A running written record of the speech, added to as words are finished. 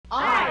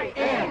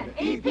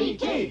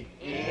IPT,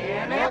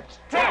 Inept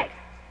Tech.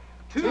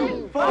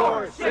 2,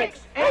 4, 6,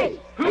 8.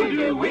 Who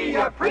do we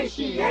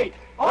appreciate?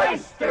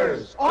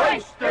 Oysters,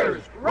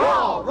 oysters,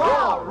 raw,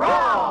 raw,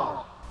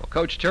 raw. Well,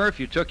 Coach Turf,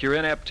 you took your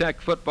Inept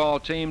Tech football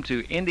team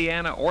to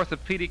Indiana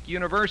Orthopedic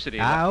University.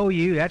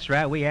 IOU, that's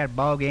right. We had a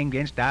ball game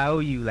against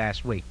IOU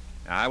last week.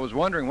 I was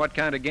wondering what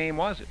kind of game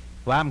was it?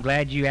 Well, I'm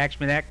glad you asked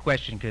me that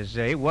question because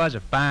it was a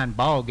fine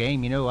ball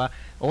game. You know,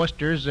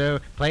 Oysters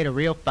played a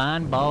real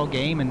fine ball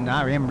game, and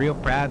I am real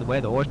proud of the way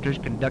the Oysters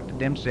conducted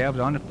themselves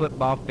on the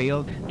football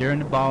field during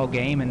the ball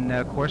game. And,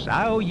 of course,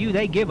 IOU,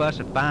 they give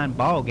us a fine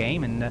ball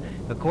game. And,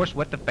 of course,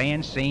 what the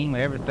fans seen when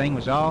everything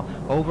was all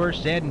over,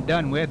 said, and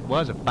done with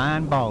was a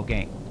fine ball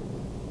game.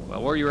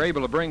 Well, were you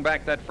able to bring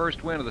back that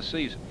first win of the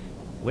season?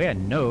 Well,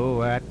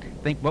 no, I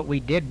think what we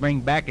did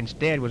bring back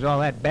instead was all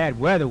that bad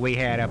weather we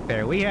had up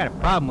there. We had a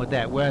problem with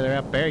that weather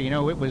up there. You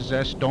know, it was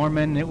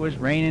storming, it was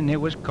raining,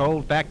 it was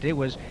cold. In fact, it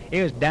was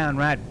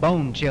downright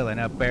bone-chilling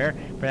up there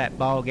for that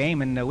ball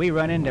game, and we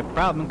run into a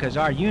problem because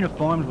our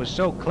uniforms was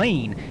so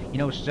clean. You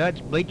know, Suds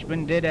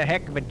Bleachman did a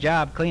heck of a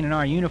job cleaning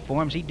our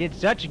uniforms. He did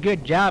such a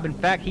good job. In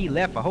fact, he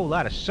left a whole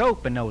lot of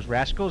soap in those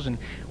rascals, and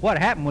what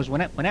happened was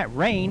when that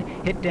rain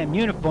hit them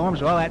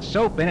uniforms, all that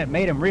soap in it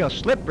made them real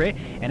slippery,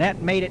 and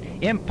that made it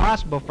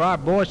impossible for our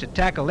boys to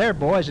tackle their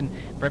boys, and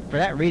for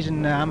that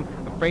reason, I'm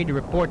afraid to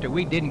report that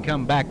we didn't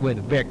come back with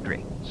a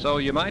victory. So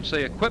you might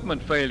say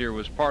equipment failure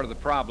was part of the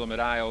problem at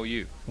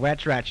IOU. Well,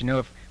 that's right. You know,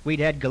 if we'd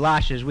had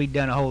galoshes, we'd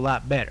done a whole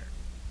lot better.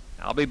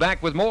 I'll be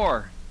back with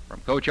more from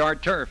Coach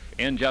Art Turf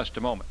in just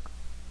a moment.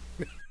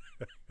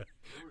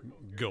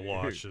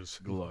 Galoshes.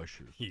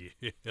 Galoshes.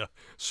 Yeah,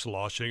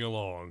 sloshing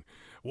along.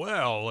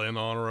 Well, in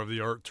honor of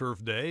the Art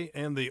Turf Day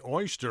and the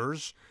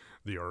Oysters,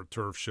 the Art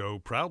Turf Show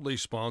proudly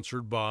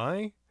sponsored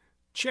by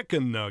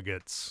Chicken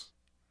Nuggets.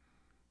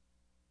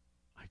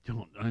 I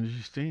don't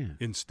understand.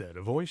 Instead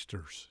of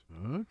oysters.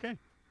 Okay.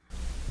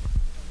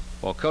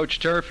 Well, Coach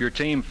Turf, your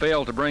team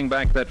failed to bring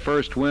back that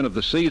first win of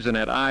the season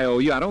at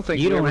IOU. I don't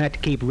think you don't have to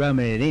keep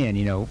rubbing it in,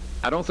 you know.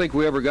 I don't think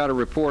we ever got a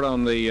report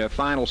on the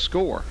final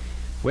score.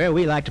 Well,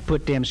 we like to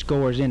put them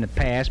scores in the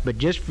past, but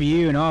just for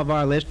you and all of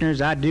our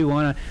listeners, I do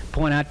want to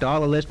point out to all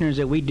the listeners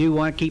that we do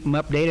want to keep them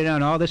updated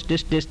on all the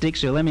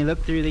statistics. So let me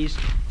look through these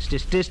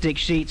statistic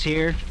sheets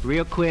here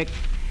real quick.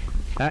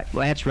 Well,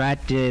 that's right.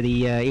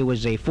 It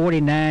was a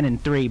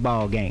 49-3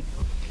 ball game.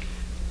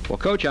 Well,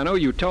 Coach, I know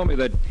you told me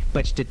that.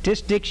 But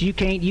statistics, you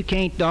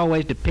can't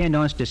always depend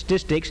on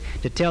statistics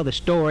to tell the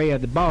story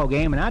of the ball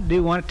game. And I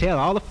do want to tell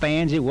all the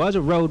fans it was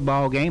a road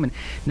ball game, and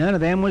none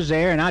of them was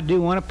there. And I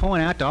do want to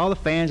point out to all the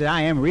fans that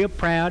I am real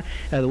proud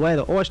of the way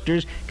the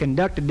Oysters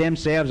conducted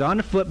themselves on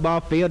the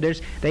football field.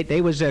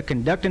 They was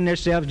conducting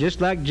themselves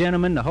just like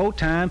gentlemen the whole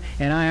time,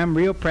 and I am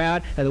real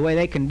proud of the way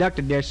they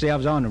conducted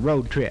themselves on the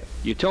road trip.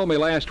 You told me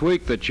last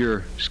week that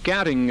your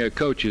scouting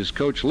coaches,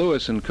 Coach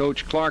Lewis and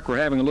Coach Clark, were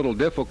having a little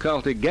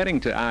difficulty getting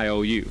to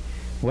IOU.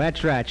 Well,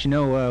 that's right. You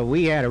know,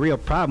 we had a real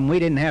problem. We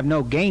didn't have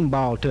no game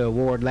ball to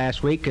award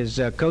last week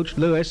because Coach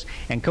Lewis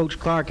and Coach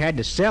Clark had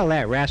to sell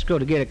that rascal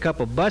to get a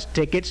couple bus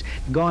tickets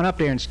going up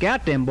there and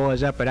scout them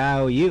boys up at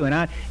IOU.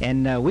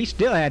 And we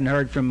still hadn't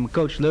heard from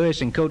Coach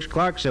Lewis and Coach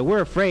Clark, so we're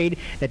afraid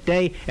that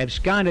they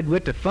absconded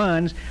with the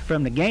funds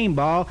from the game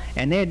ball,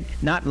 and they're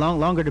not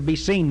longer to be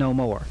seen no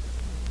more.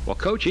 Well,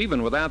 Coach,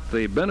 even without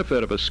the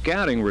benefit of a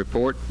scouting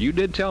report, you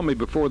did tell me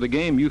before the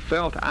game you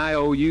felt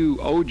IOU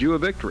owed you a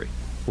victory.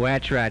 Well,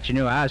 that's right. You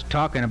know, I was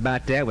talking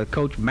about that with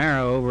Coach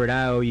Marrow over at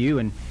IOU,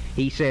 and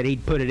he said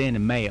he'd put it in the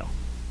mail.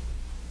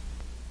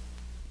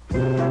 Be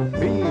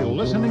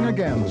listening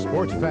again,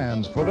 sports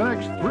fans, for the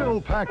next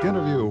thrill-packed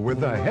interview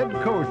with the head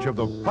coach of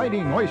the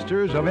Fighting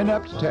Oysters of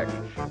Inept Tech,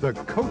 the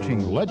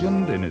coaching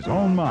legend in his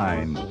own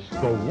mind,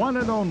 the one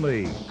and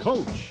only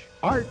Coach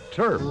Art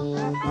Turf.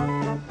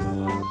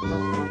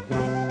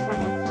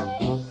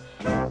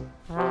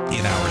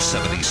 In our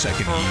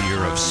 72nd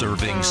year of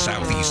serving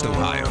Southeast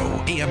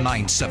Ohio, AM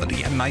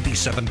 970 and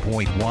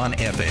 97.1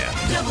 FM.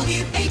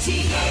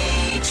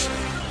 WATH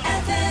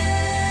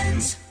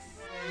Athens.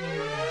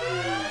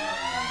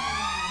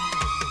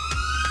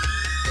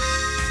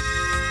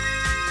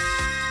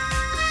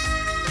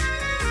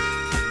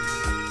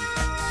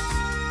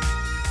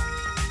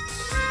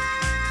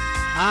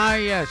 Ah,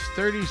 yes,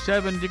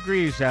 37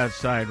 degrees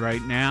outside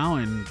right now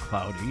and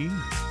cloudy.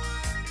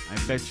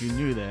 I bet you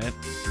knew that.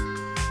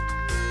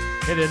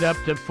 Headed up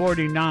to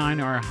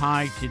 49, our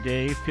high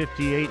today,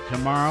 58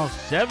 tomorrow,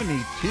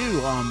 72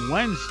 on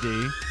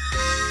Wednesday.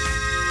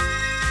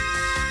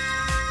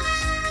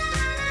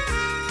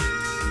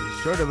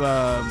 Sort of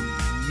a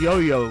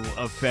yo-yo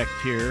effect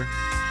here.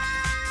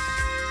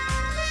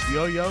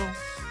 Yo-yo?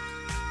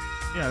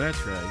 Yeah,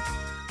 that's right.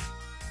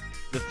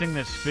 The thing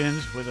that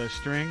spins with a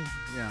string?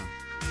 Yeah.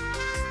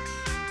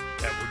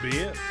 That would be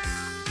it.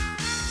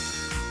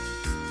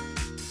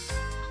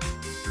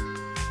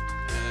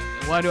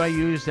 Why do I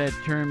use that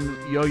term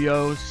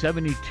yo-yo?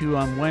 72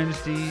 on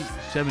Wednesday,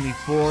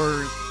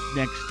 74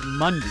 next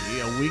Monday,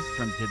 a week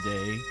from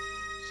today,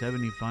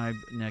 75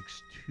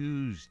 next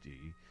Tuesday.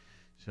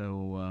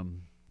 So,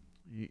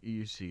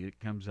 You see it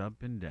comes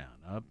up and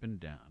down, up and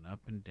down, up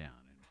and down.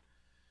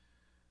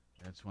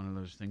 And that's one of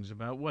those things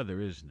about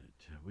weather, isn't it?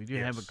 We do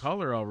have a Yes.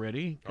 caller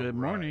already. Good All right.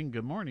 morning,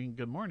 good morning,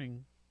 good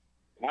morning.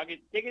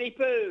 Tickety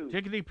poo.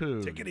 Tickety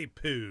poo. Tickety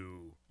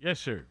poo. Yes,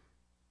 sir.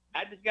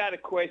 I just got a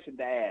question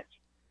to ask.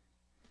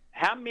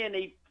 How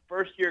many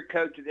first-year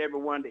coaches ever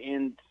won the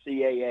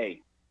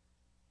NCAA?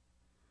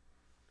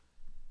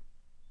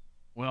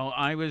 Well,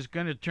 I was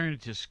going to turn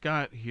it to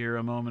Scott here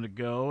a moment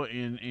ago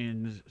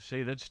and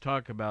say, let's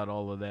talk about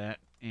all of that.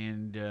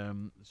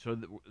 And so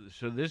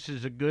this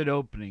is a good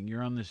opening.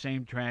 You're on the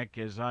same track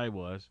as I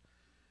was.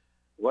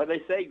 Well,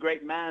 they say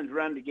great minds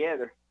run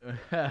together.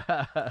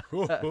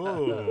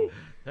 Whoa.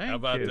 Thank How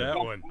about you. that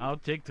one? I'll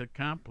take the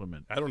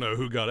compliment. I don't know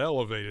who got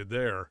elevated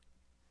there.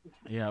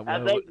 Yeah, I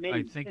well, think me.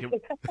 I think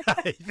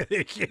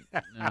it.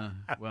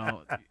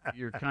 Well,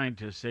 you're kind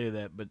to say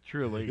that, but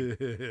truly,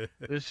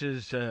 this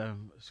is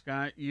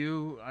Scott.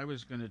 I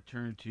was going to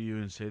turn to you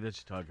and say,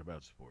 let's talk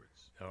about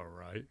sports. All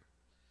right.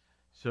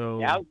 So,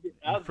 Yeah,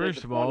 I was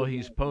first of all, disappointed.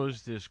 he's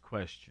posed this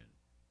question,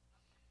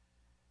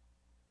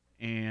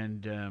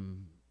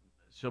 and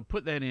so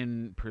put that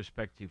in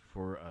perspective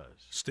for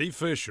us. Steve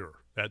Fisher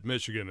at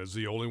Michigan is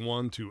the only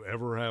one to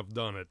ever have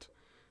done it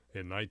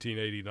in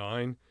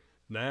 1989.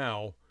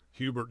 Now,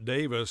 Hubert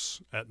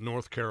Davis at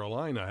North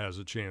Carolina has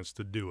a chance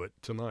to do it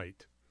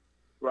tonight.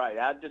 Right.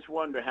 I just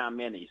wonder how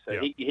many. So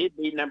Yeah. he'd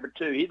be number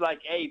 2. He's like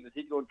Abe, but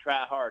he's going to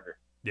try harder.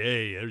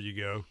 Yay, there you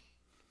go.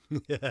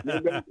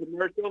 Remember the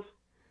commercials?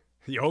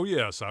 Oh,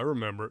 yes, I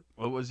remember it.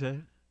 What was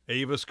that?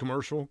 Avis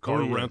commercial,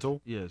 car Oh, yes.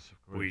 rental. Yes,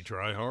 of course. We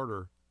try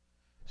harder.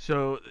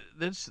 So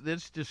let's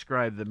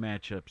describe the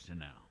matchups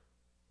now.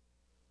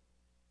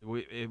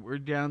 We're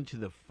down to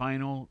the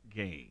final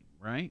game,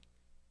 right?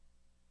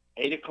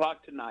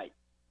 8:00 tonight.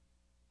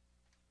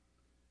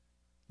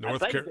 I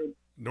think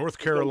North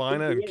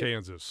Carolina and TBS.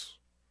 Kansas.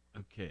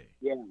 Okay.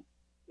 Yeah.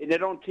 Is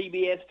it on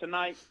TBS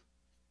tonight?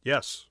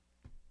 Yes.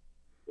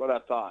 What I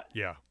thought.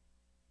 Yeah.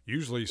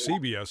 Usually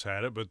CBS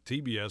had it, but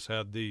TBS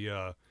had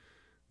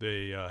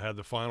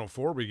the Final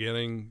Four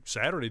beginning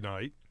Saturday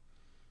night.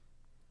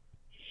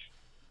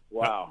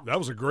 Wow. That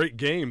was a great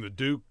game, the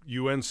Duke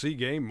UNC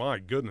game. My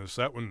goodness,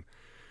 that one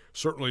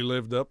certainly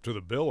lived up to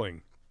the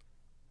billing.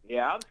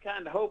 Yeah, I was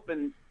kind of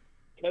hoping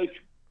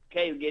Coach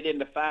K would get in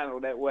the final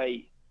that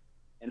way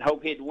and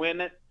hope he'd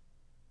win it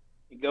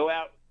and go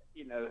out,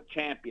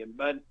 champion.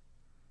 But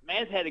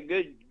man's had a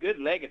good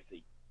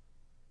legacy.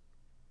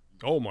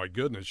 Oh my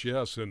goodness,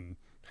 yes, and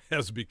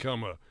has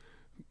become a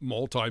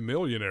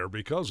multimillionaire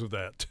because of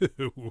that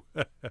too.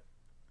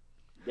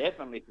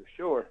 Definitely, for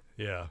sure.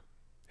 Yeah.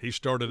 He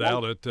started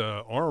out at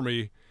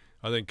Army,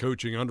 I think,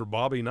 coaching under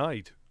Bobby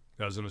Knight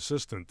as an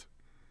assistant.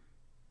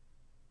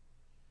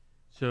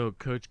 So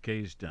Coach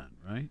K's done,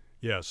 right?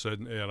 Yes,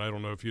 and I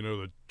don't know if you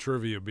know the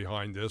trivia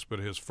behind this, but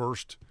his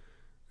first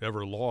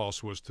ever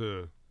loss was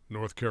to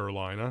North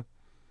Carolina,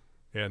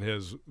 and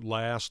his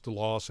last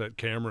loss at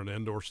Cameron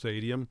Indoor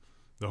Stadium,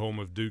 the home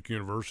of Duke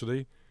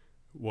University,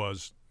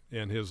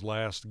 and his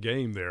last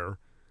game there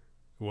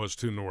was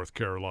to North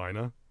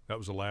Carolina. That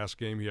was the last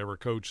game he ever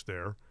coached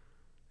there.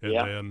 And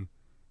then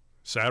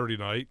Saturday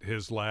night,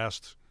 his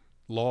last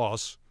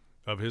loss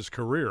of his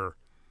career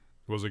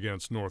was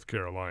against North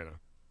Carolina.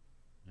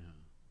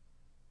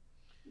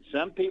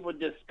 Some people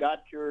just got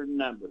your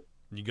number.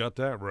 You got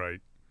that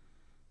right.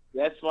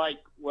 That's like,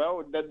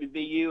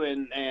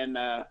 WVU and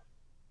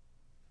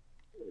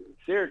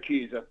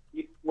Syracuse.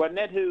 Wasn't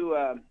that who?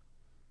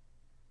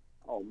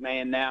 Oh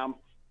man, now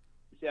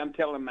I'm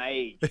telling my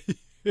age.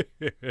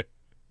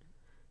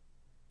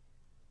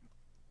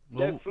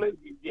 Doug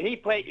Flutie. He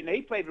played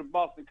with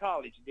Boston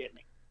College, didn't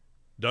he?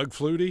 Doug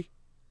Flutie?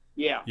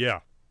 Yeah. Yeah.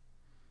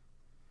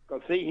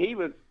 Because he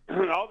was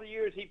all the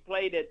years he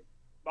played at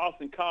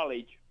Boston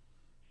College.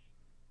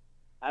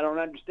 I don't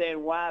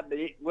understand why, but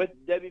with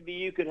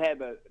WVU could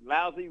have a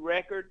lousy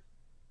record,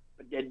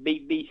 but they'd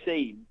beat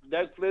BC.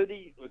 Doug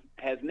Flutie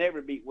has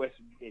never beat West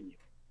Virginia.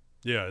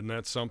 Yeah, and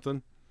that's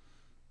something.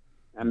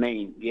 I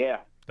mean, yeah.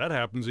 That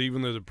happens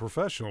even at a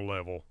professional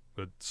level.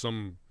 That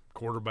some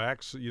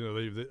quarterbacks,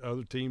 the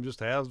other team just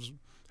has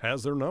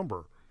their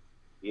number.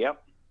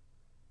 Yep.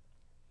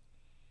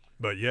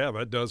 But yeah,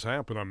 that does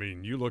happen. I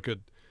mean, you look at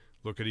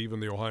even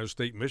the Ohio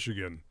State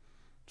Michigan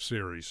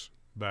series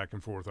back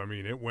and forth. I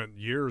mean, it went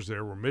years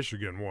there where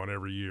Michigan won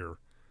every year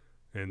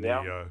in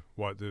the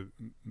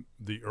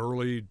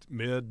early,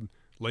 mid,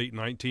 late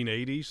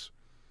 1980s.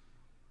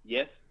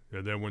 Yes.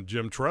 And then when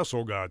Jim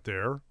Tressel got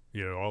there,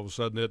 all of a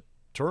sudden it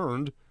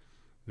turned.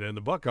 Then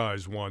the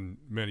Buckeyes won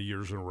many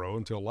years in a row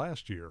until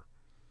last year.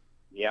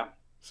 Yeah.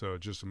 So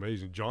it's just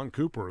amazing. John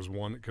Cooper is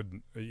one that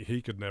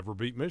could never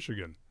beat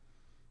Michigan.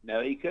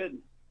 No, he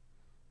couldn't.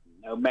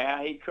 No matter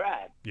how he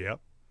tried. Yep.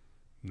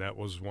 And that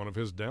was one of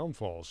his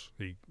downfalls.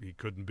 He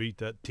couldn't beat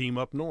that team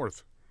up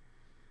north,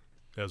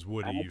 as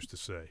Woody used to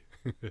say.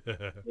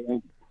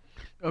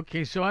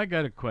 Okay, so I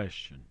got a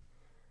question.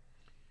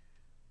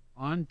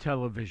 On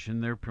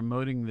television, they're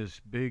promoting this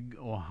big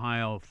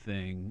Ohio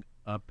thing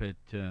up at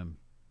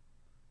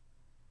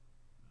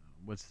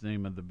what's the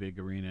name of the big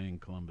arena in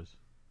Columbus?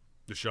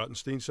 The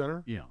Schottenstein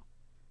Center? Yeah.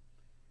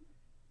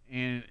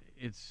 And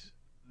it's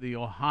the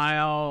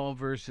Ohio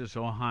versus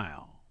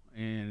Ohio.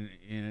 And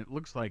it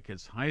looks like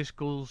it's high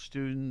school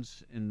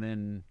students and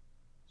then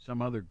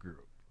some other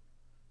group.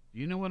 Do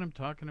you know what I'm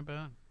talking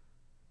about?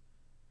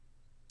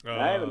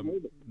 I haven't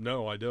heard it.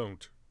 No, I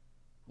don't.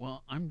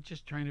 Well, I'm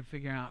just trying to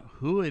figure out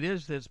who it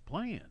is that's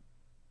playing.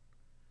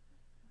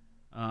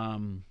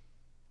 If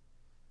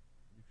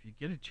you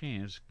get a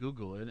chance,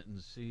 Google it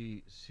and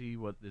see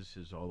what this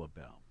is all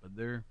about. But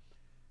they're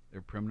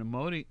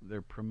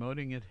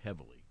promoting it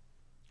heavily.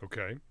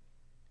 Okay.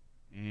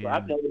 And, Well,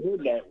 I've never heard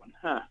that one,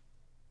 huh?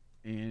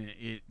 And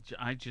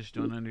I just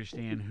don't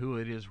understand who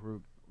it is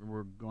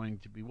we're going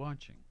to be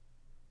watching.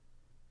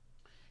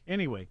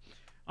 Anyway,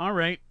 all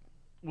right.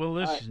 Well,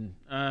 listen.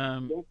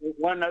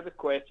 One other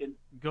question.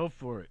 Go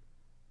for it.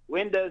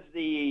 When does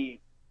the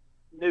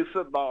new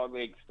football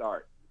league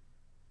start?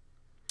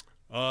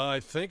 I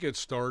think it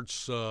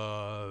starts.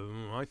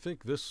 I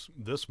think this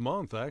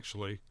month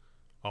actually.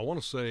 I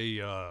want to say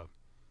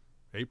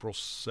April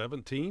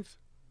 17th.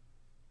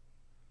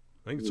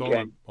 I think it's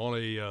Okay. on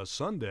a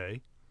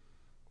Sunday.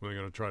 We're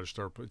going to try to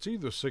start. It's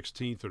either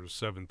 16th or the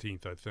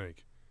 17th, I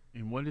think.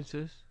 And what is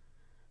this?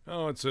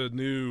 Oh, it's a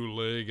new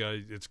league.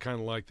 It's kind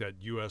of like that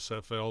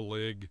USFL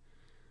league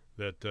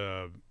that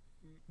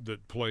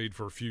played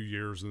for a few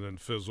years and then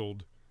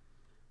fizzled.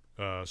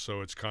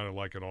 So it's kind of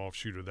like an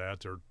offshoot of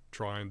that. They're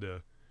trying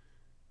to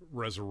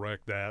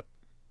resurrect that.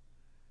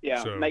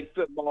 Yeah, So- make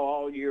football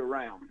all year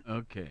round,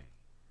 Okay.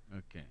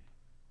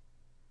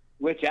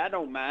 which I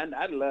don't mind.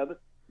 I'd love it.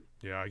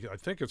 Yeah, I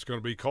think it's going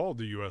to be called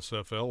the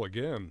USFL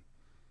again.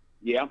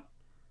 Yeah.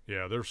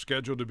 Yeah, they're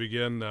scheduled to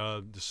begin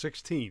the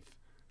 16th,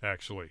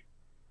 actually.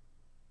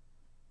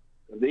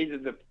 These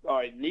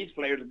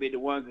players will be the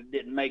ones that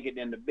didn't make it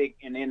in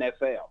the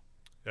NFL.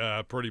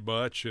 Pretty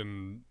much,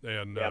 and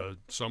Yep.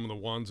 some of the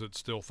ones that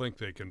still think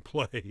they can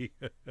play.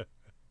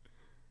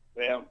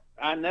 Well,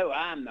 I know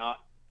I'm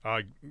not.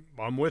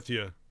 I'm with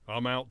you.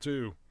 I'm out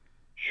too.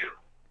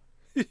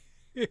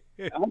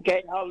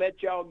 Okay, I'll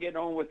let y'all get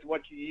on with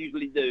what you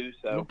usually do.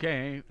 So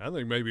Okay. I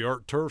think maybe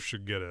Art Turf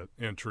should get an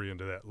entry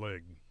into that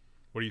league.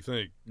 What do you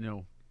think,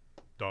 No.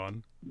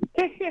 Don?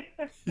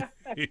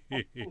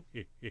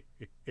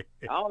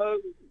 although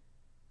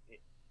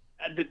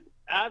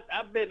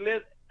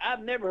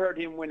I've never heard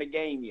him win a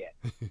game yet.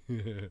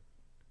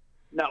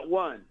 Not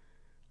one.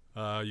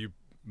 You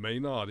may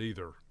not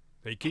either.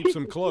 He keeps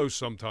them close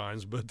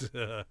sometimes, but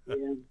Yeah.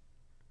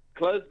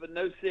 Close but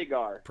no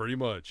cigar. pretty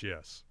much,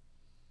 yes.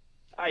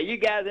 All right, you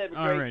guys have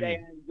a great day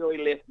Alrighty. and enjoy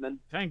listening.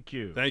 Thank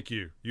you. Thank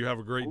you. You have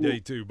a great day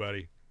too,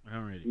 buddy.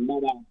 All righty.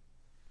 Bye-bye.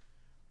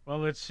 Well,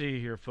 let's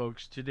see here,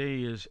 folks.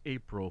 Today is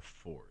April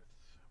 4th.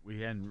 We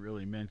hadn't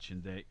really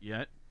mentioned that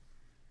yet.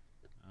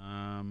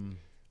 One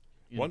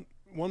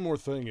more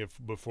thing,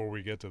 before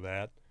we get to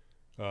that,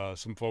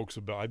 some folks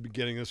I've been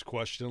getting this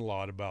question a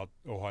lot about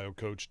Ohio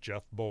coach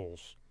Jeff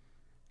Bowles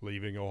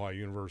leaving Ohio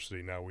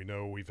University. Now we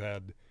know we've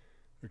had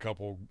a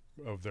couple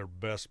of their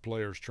best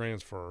players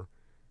transfer,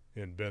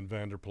 in Ben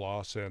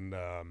Vanderplas and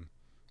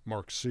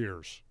Mark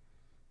Sears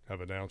have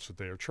announced that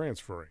they are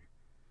transferring.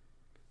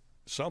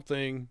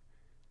 Something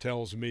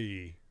tells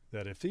me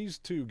that if these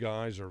two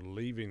guys are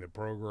leaving the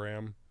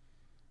program,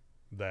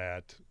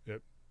 that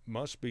it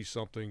must be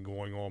something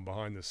going on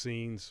behind the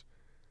scenes.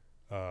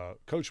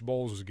 Coach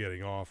Bowles is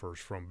getting offers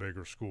from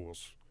bigger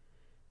schools,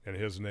 and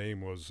his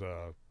name was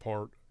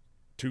part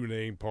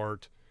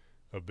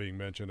of being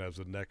mentioned as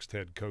the next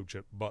head coach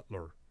at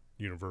Butler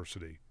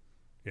University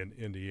in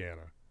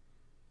Indiana.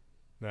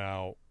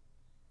 Now,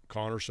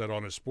 Connor said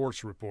on his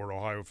sports report,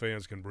 Ohio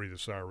fans can breathe a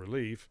sigh of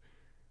relief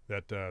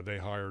that they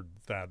hired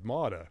Thad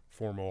Matta,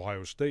 former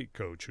Ohio State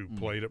coach who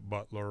played at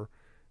Butler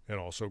and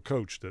also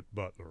coached at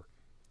Butler.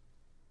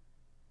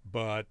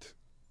 But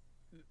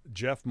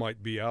Jeff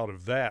might be out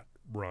of that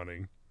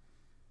running,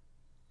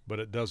 but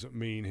it doesn't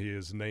mean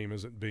his name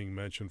isn't being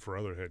mentioned for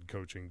other head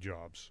coaching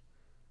jobs.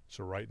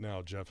 So right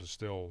now, Jeff is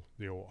still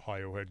the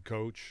Ohio head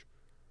coach.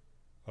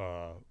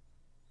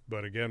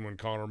 But again, when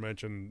Connor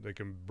mentioned they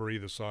can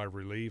breathe a sigh of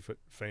relief,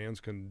 fans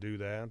can do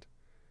that.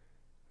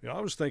 I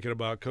was thinking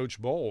about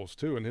Coach Bowles,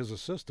 too, and his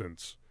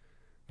assistants.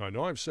 Now, I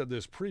know I've said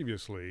this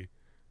previously.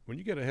 When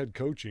you get a head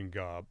coaching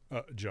job,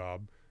 I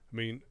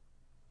mean,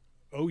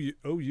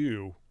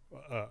 OU,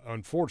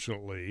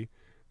 unfortunately,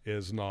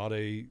 is not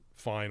a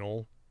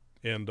final,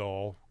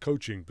 end-all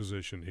coaching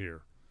position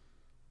here.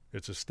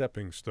 It's a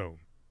stepping stone,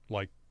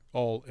 like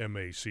all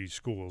MAC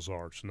schools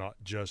are. It's not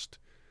just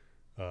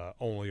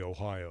only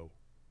Ohio.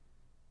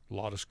 A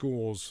lot of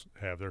schools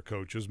have their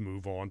coaches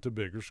move on to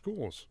bigger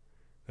schools.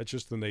 That's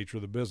just the nature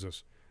of the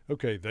business.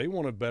 Okay, they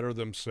want to better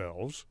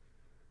themselves.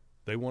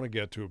 They want to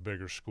get to a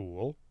bigger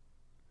school.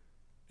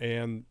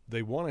 And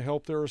they want to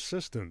help their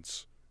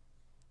assistants.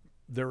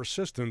 Their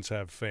assistants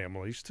have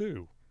families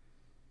too.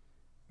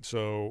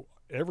 So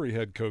every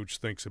head coach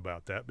thinks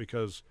about that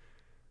because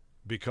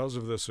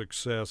of the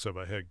success of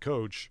a head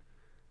coach,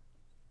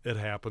 it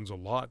happens a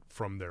lot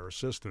from their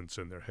assistants,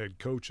 and their head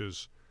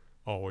coaches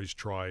always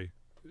try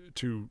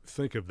to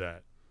think of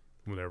that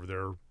whenever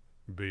they're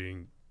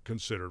being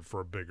considered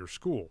for a bigger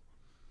school.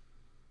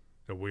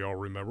 And we all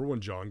remember when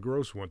John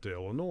Gross went to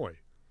Illinois.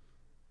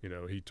 You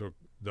know, he took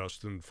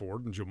Dustin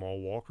Ford and Jamal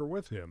Walker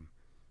with him.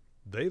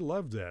 They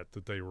loved that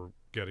they were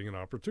getting an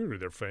opportunity.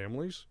 Their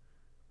families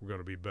were going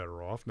to be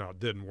better off. Now, it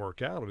didn't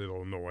work out at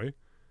Illinois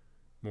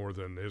more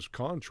than his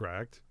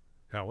contract.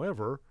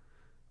 However,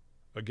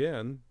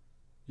 again,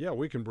 yeah,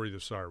 we can breathe a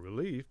sigh of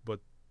relief, but,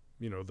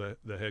 you know,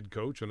 the head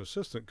coach and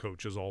assistant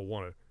coaches all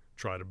want to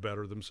try to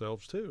better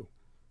themselves too,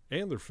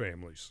 and their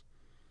families.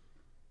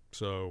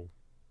 So,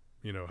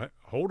 you know,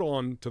 hold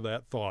on to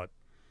that thought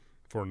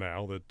for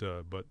now.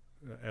 But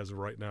as of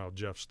right now,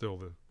 Jeff's still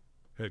the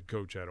head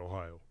coach at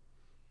Ohio.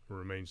 It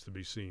remains to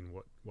be seen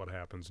what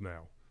happens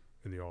now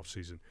in the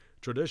offseason.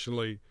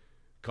 Traditionally,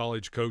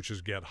 college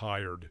coaches get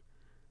hired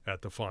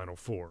at the Final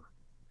Four.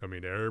 I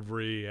mean,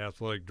 every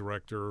athletic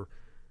director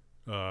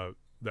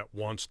that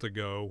wants to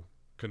go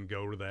can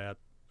go to that.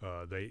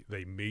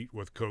 They meet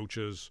with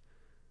coaches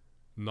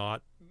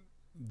not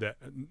that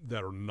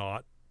are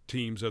not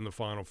teams in the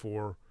Final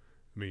Four.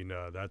 I mean,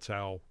 that's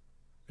how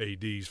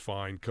ADs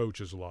find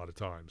coaches a lot of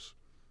times.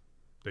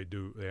 They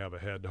have a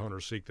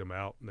headhunter seek them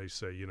out, and they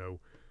say, you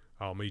know,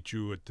 I'll meet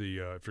you at the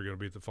if you're going to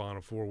be at the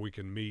Final Four, we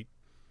can meet,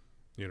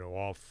 you know,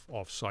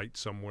 off site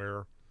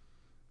somewhere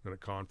in a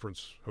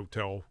conference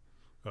hotel,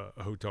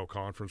 a hotel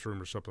conference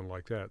room or something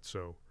like that.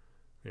 So,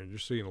 you know, you're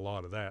seeing a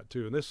lot of that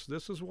too. And this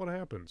is what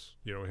happens,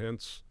 you know,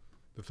 hence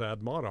the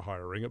Thad Matta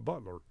hiring at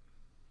Butler.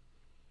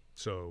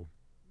 So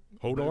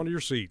hold on to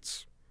your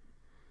seats.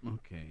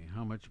 Okay,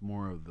 how much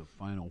more of the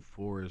Final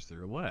Four is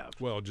there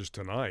left? Well, just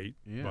tonight.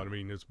 Yeah. But I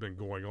mean, it's been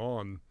going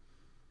on,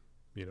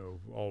 you know,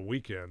 all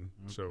weekend.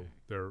 Okay. So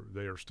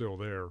they are still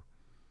there.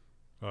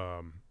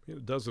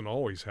 It doesn't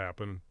always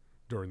happen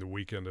during the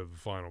weekend of the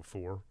Final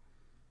Four,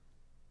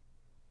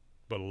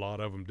 but a lot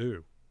of them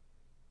do.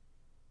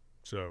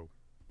 So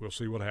we'll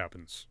see what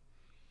happens.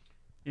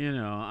 You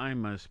know, I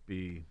must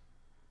be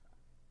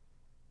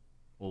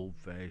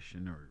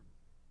old-fashioned or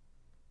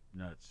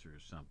nuts or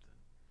something.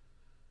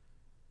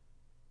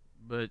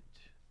 But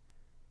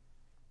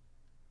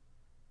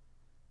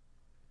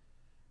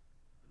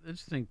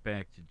let's think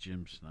back to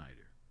Jim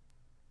Snyder.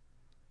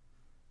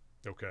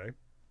 Okay.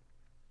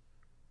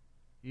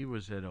 He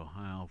was at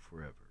Ohio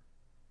forever,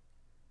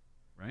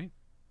 right?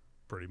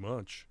 Pretty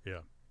much,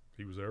 yeah.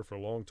 He was there for a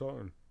long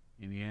time.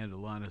 And he had a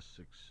lot of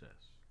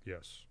success.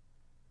 Yes.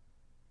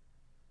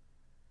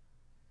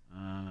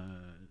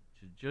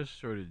 To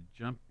just sort of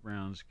jump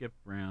around, skip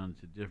around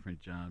to different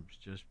jobs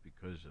just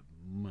because of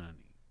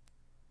money.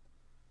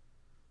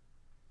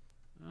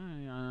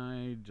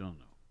 I don't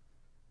know.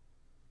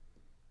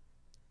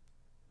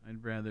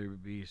 I'd rather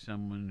be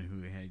someone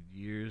who had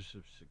years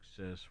of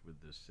success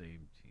with the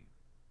same team.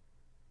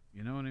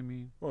 You know what I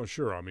mean? Well,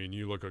 sure. I mean,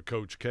 you look at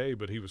Coach K,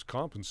 but he was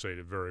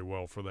compensated very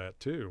well for that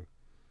too.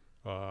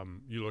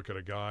 You look at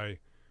a guy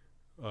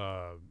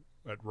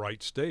at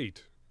Wright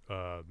State,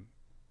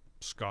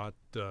 Scott,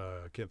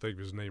 I can't think of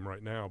his name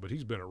right now, but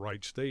he's been at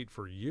Wright State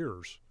for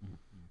years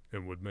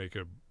and would make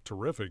a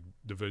terrific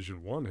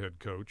Division I head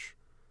coach.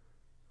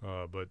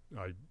 But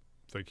I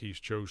think he's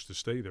chose to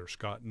stay there.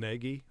 Scott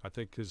Nagy, I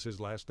think is his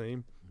last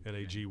name,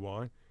 Nagy.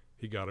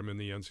 He got him in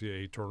the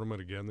NCAA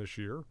tournament again this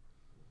year.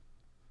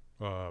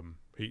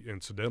 He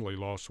incidentally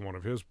lost one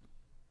of his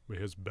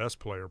best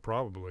player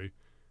probably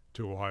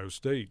to Ohio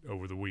State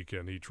over the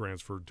weekend. He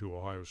transferred to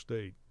Ohio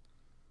State.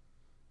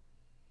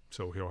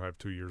 So he'll have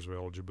 2 years of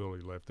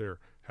eligibility left there.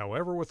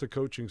 However, with the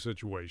coaching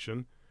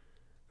situation,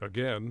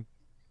 again,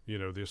 you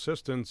know, the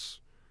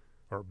assistants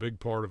are a big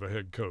part of a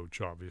head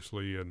coach,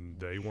 obviously, and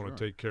they want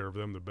to take care of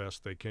them the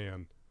best they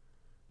can.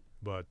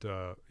 But,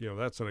 you know,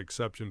 that's an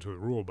exception to the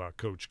rule about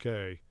Coach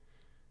K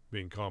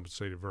being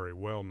compensated very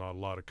well. Not a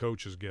lot of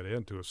coaches get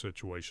into a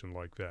situation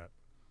like that.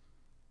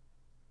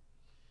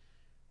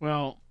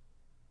 Well,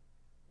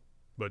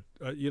 but,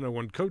 you know,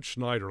 when Coach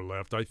Snyder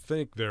left, I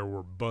think there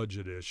were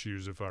budget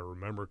issues, if I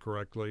remember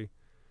correctly.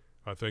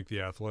 I think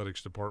the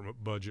athletics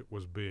department budget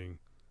was being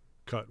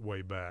cut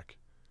way back.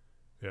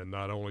 And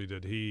not only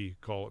did he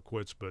call it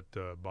quits, but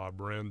Bob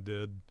Wren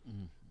did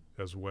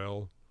as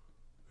well.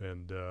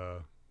 And,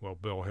 well,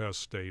 Bill Hess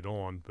stayed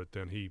on, but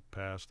then he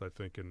passed, I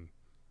think, in,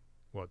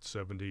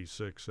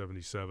 76,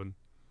 77,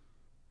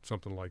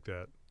 something like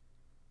that.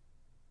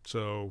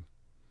 So,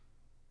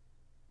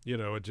 you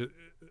know,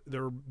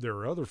 there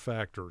are other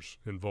factors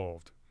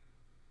involved,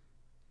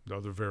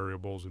 other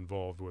variables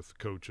involved with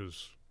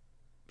coaches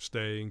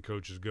staying,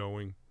 coaches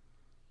going.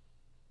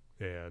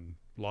 And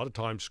a lot of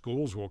times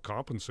schools will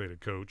compensate a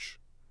coach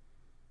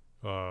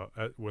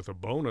with a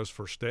bonus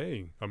for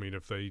staying. I mean,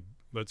 if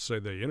let's say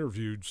they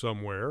interviewed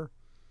somewhere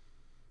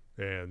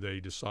and they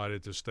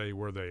decided to stay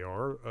where they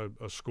are,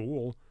 a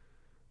school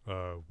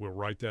will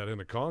write that in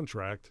a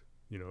contract.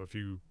 You know, if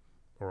you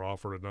are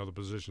offered another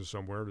position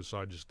somewhere,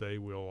 decide to stay,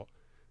 we'll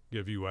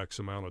give you X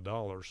amount of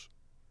dollars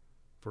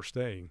for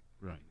staying.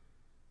 Right.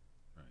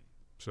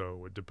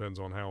 So it depends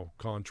on how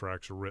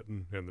contracts are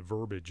written and the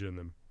verbiage in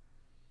them.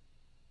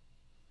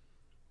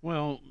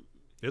 Well,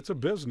 it's a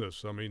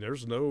business. I mean,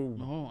 there's no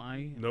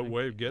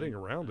way of getting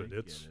around it.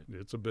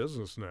 It's a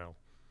business now.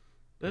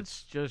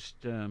 Let's just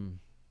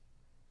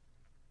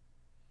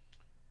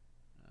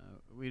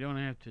we don't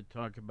have to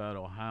talk about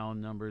Ohio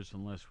numbers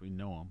unless we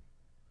know them.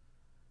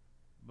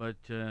 But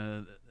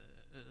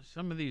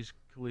some of these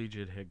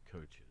collegiate head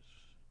coaches,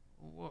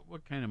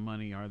 what kind of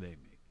money are they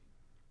making?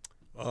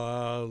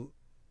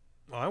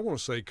 I want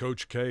to say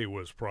Coach K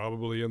was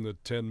probably in the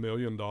 $10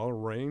 million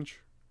range.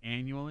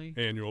 Annually?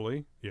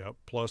 Annually, yeah.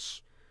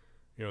 Plus,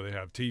 they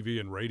have TV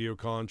and radio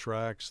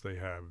contracts. They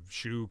have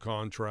shoe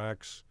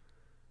contracts,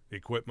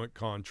 equipment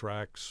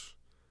contracts,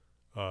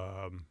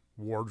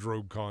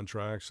 wardrobe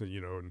contracts,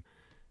 and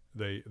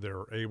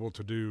they're able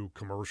to do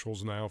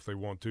commercials now if they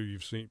want to.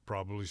 You've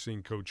probably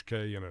seen Coach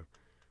K in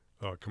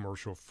a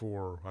commercial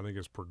for, I think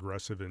it's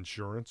Progressive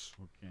Insurance.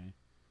 Okay.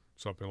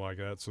 Something like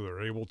that. So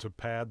they're able to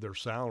pad their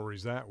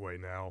salaries that way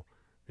now.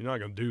 You're not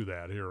going to do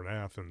that here in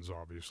Athens,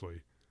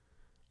 obviously.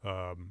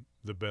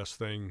 The best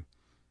thing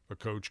a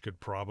coach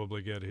could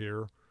probably get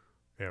here,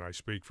 and I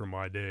speak from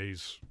my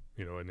days,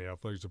 in the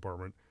athletics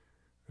department,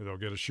 they'll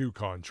get a shoe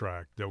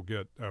contract. They'll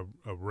get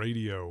a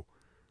radio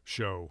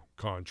show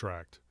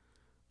contract.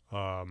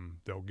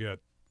 They'll get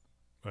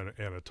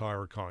an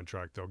attire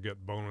contract. They'll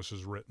get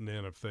bonuses written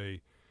in if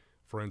they,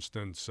 for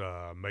instance,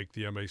 make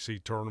the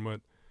MAC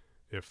tournament,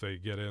 if they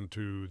get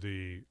into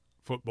the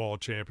football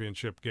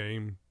championship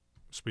game.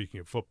 Speaking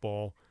of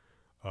football,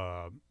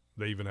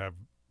 they even have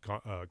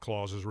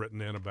clauses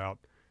written in about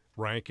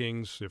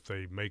rankings. If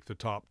they make the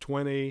top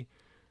 20,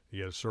 you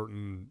get a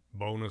certain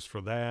bonus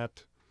for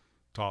that.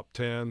 Top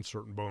 10,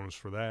 certain bonus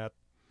for that.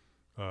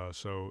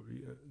 So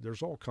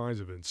there's all kinds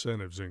of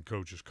incentives in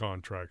coaches'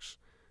 contracts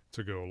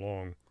to go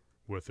along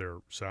with their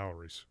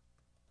salaries.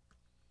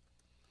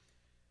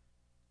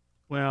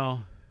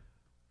 Well,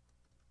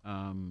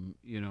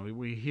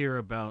 we hear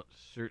about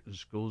certain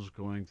schools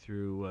going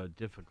through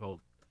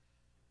difficult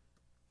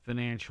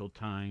financial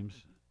times,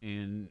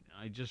 and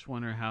I just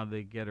wonder how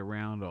they get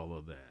around all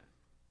of that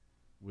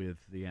with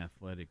the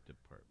athletic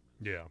department.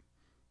 Yeah.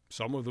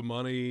 Some of the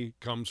money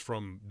comes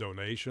from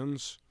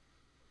donations.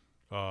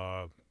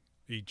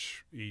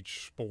 Each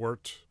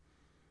sport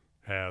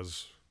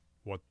has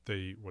what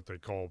they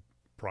call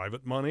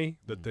private money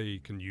that they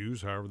can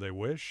use however they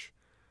wish,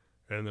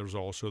 and there's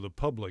also the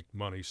public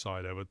money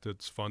side of it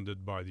that's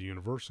funded by the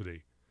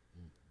university.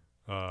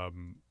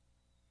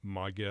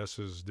 My guess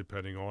is,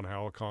 depending on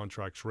how a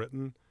contract's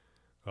written,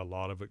 a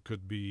lot of it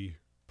could be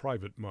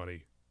private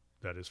money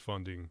that is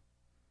funding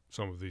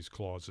some of these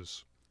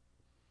clauses.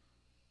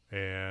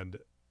 And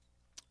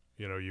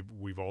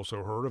we've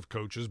also heard of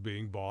coaches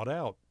being bought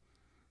out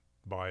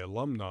by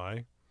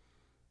alumni,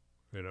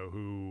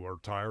 who are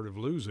tired of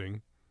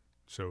losing.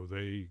 So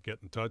they get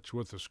in touch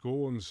with the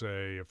school and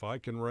say, if I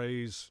can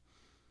raise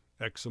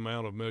X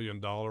amount of $1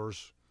 million,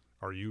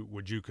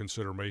 would you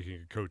consider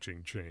making a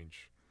coaching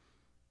change?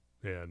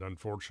 And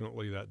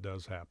unfortunately, that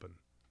does happen.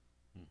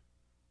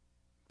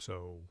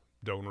 So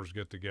donors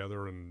get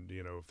together and,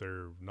 if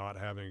they're not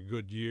having a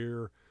good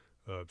year,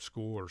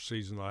 school or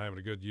season not having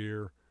a good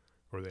year,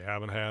 or they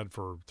haven't had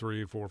for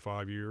 3, 4,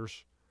 5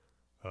 years,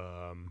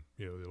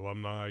 the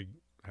alumni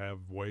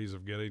have ways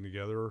of getting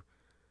together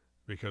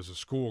because the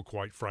school,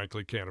 quite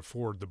frankly, can't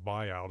afford the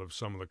buyout of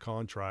some of the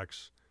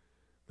contracts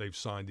they've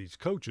signed these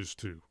coaches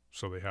to.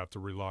 So they have to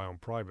rely on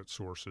private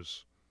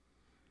sources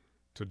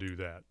to do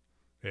that.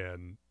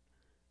 And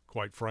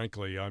quite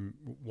frankly,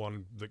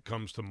 one that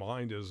comes to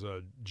mind is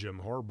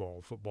Jim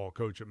Harbaugh, football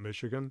coach at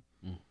Michigan.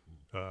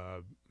 Mm-hmm.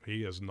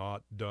 He has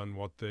not done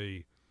what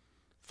they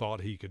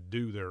thought he could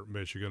do there at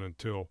Michigan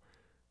until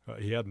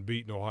he hadn't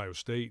beaten Ohio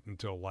State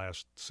until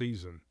last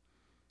season.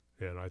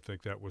 And I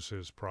think that was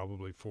his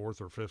probably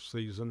 4th or 5th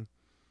season.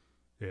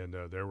 And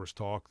there was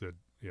talk that,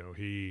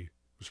 he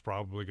was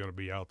probably going to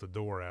be out the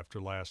door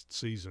after last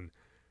season.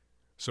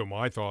 So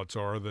my thoughts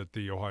are that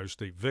the Ohio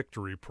State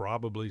victory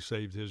probably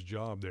saved his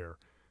job there.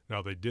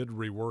 Now, they did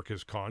rework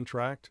his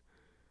contract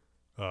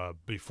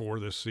before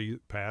this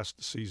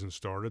past season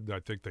started. I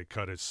think they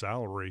cut his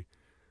salary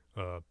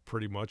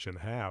pretty much in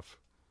half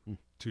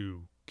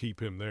to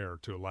keep him there,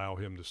 to allow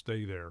him to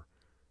stay there.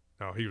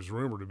 Now, he was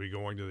rumored to be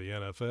going to the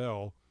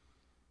NFL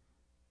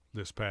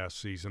this past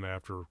season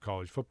after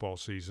college football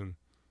season,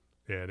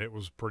 and it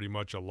was pretty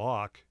much a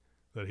lock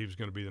that he was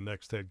going to be the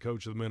next head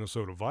coach of the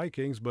Minnesota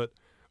Vikings. But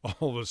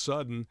all of a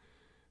sudden,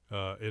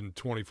 in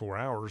 24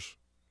 hours,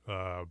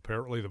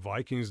 apparently the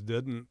Vikings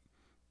didn't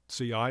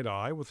see eye to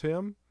eye with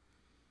him.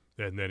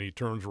 And then he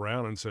turns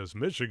around and says,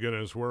 Michigan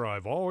is where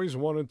I've always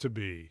wanted to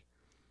be.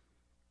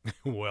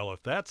 Well,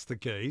 if that's the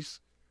case,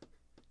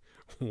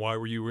 why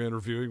were you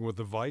interviewing with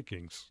the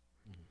Vikings?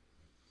 Mm-hmm.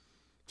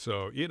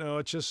 So,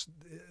 it's just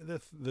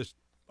this.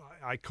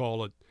 I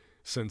call it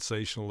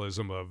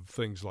sensationalism of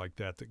things like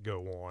that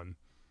go on.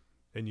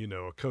 And,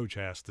 a coach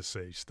has to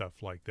say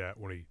stuff like that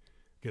when he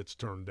gets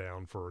turned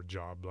down for a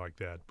job like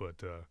that.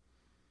 But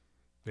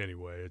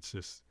anyway, it's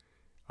just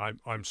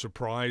I'm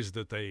surprised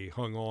that they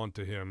hung on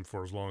to him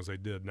for as long as they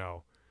did.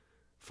 Now,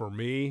 For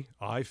me,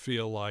 I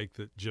feel like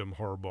that Jim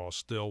Harbaugh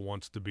still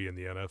wants to be in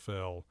the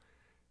NFL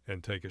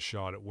and take a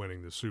shot at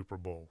winning the Super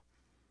Bowl.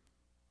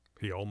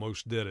 He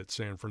almost did at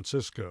San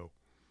Francisco.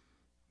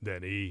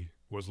 Then he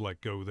was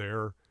let go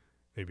there.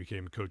 He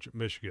became coach at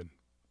Michigan.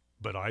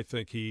 But I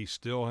think he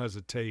still has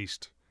a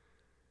taste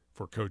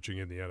for coaching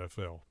in the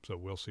NFL. So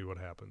we'll see what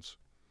happens.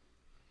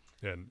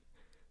 And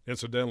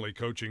incidentally,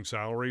 coaching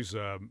salaries,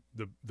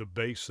 the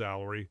base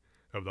salary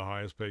of the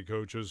highest paid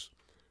coaches,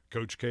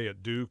 Coach K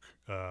at Duke,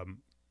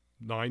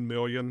 $9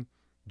 million.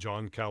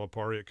 John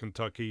Calipari at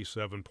Kentucky,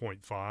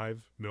 $7.5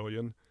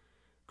 million.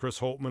 Chris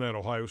Holtmann at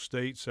Ohio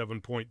State,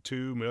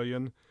 $7.2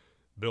 million.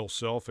 Bill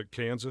Self at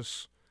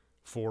Kansas,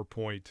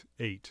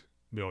 $4.8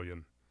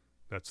 million.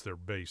 That's their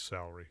base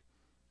salary.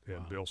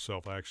 And wow. Bill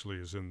Self actually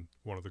is in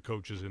one of the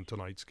coaches in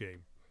tonight's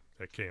game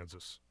at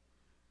Kansas.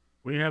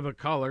 We have a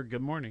caller.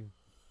 Good morning.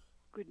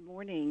 Good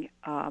morning.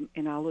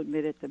 And I'll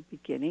admit at the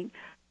beginning,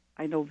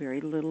 I know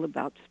very little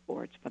about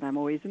sports, but I'm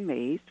always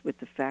amazed with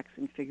the facts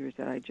and figures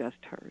that I just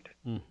heard.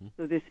 Mm-hmm.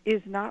 So this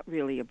is not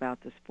really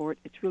about the sport.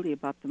 It's really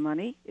about the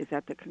money. Is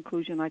that the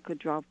conclusion I could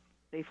draw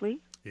safely?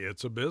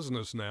 It's a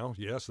business now.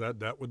 Yes,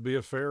 that would be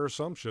a fair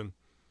assumption.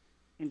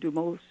 And do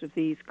most of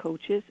these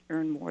coaches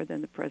earn more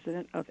than the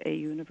president of a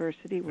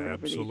university,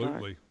 wherever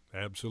Absolutely. These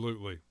are?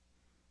 Absolutely.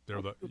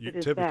 They're How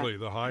typically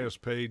the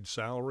highest paid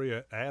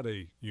salary at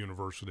a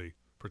university,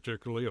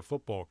 particularly a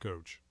football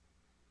coach.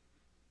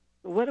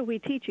 What are we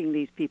teaching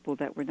these people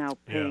that we're now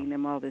paying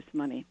them all this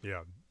money?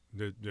 Yeah,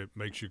 it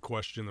makes you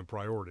question the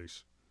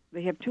priorities.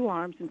 They have 2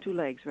 arms and 2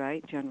 legs,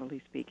 right,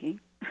 generally speaking?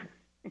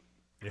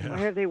 Yeah.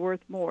 Why are they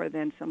worth more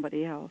than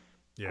somebody else?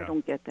 Yeah. I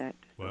don't get that.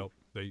 Well,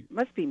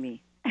 must be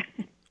me.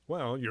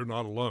 Well, you're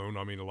not alone.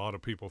 I mean, a lot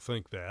of people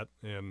think that,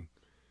 and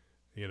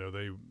you know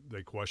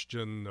they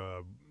question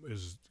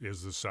is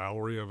the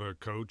salary of a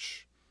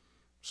coach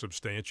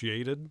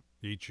substantiated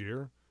each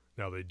year?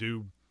 Now they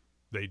do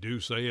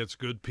say it's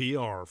good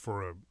PR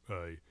for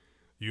a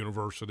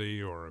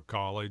university or a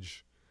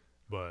college,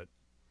 but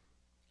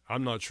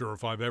I'm not sure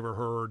if I've ever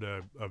heard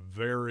a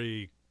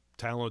very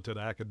talented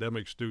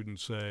academic student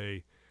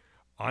say,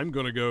 I'm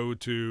going to go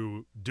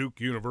to Duke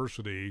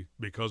University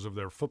because of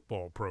their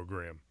football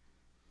program.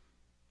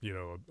 You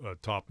know, a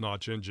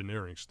top-notch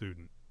engineering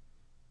student.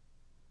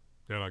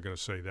 They're not going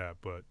to say that,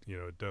 but, you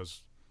know, it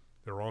does.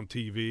 They're on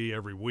TV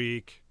every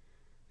week.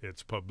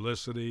 It's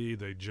publicity.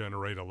 They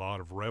generate a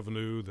lot of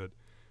revenue that,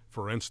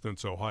 for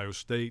instance, Ohio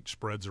State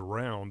spreads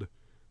around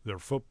their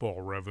football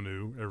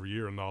revenue every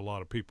year, and not a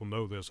lot of people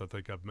know this. I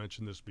think I've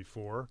mentioned this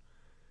before,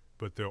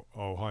 but the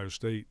Ohio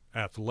State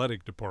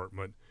athletic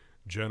department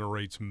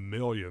generates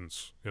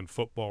millions in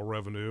football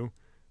revenue,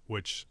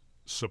 which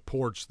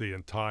supports the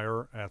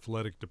entire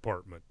athletic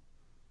department.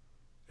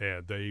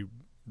 And they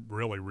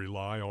really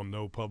rely on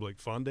no public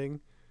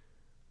funding,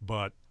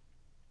 but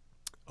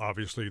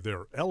obviously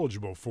they're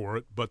eligible for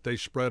it, but they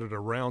spread it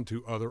around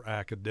to other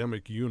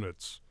academic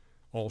units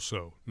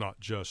also,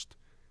 not just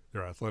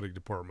their athletic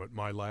department.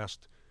 My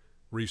last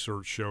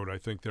research showed I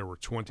think there were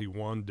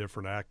 21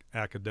 different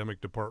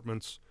academic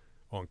departments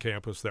on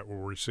campus that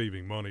were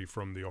receiving money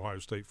from the Ohio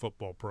State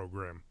football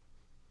program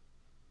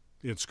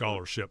in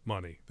scholarship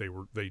money.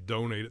 They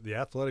donated, the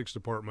athletics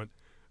department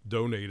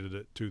donated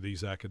it to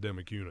these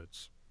academic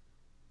units.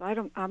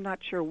 I'm not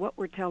sure what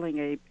we're telling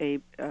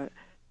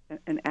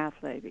an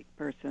athletic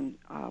person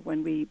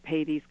when we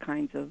pay these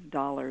kinds of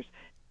dollars,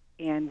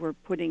 and we're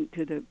putting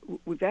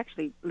we've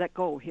actually let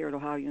go here at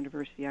Ohio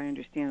University, I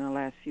understand, in the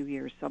last few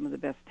years, some of the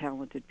best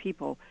talented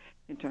people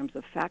in terms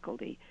of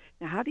faculty.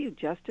 Now, how do you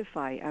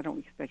justify, I don't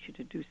expect you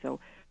to do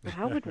so, but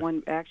how would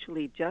one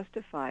actually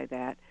justify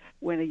that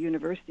when a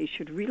university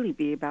should really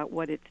be about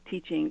what it's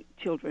teaching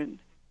children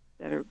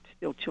that are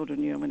still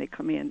children, you know, when they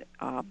come in,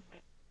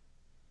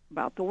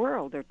 about the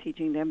world? They're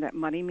teaching them that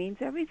money means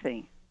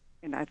everything.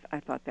 And I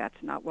thought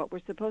that's not what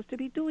we're supposed to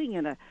be doing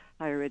in a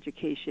higher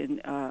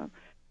education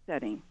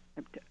setting.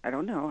 I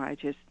don't know.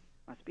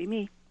 Must be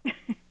me.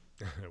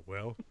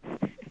 Well,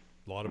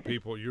 a lot of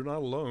people, you're not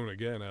alone,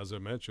 again, as I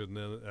mentioned,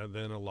 and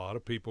then a lot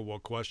of people will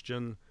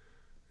question,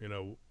 you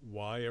know,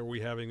 why are we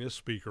having this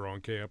speaker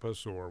on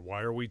campus, or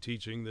why are we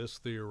teaching this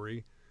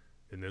theory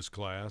in this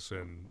class,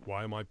 and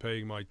why am I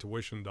paying my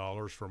tuition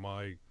dollars for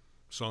my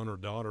son or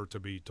daughter to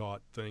be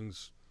taught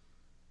things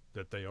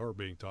that they are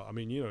being taught? I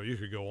mean, you know, you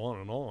could go on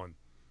and on.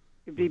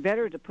 It'd be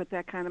better to put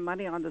that kind of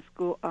money on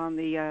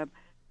the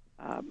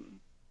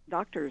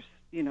doctors,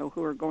 you know,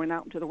 who are going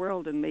out into the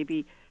world and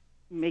maybe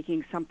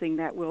making something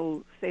that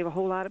will save a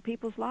whole lot of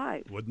people's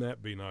lives. Wouldn't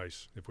that be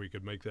nice if we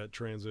could make that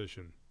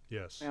transition?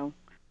 Yes. Well,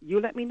 you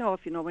let me know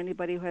if you know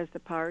anybody who has the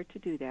power to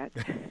do that.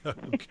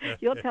 Okay.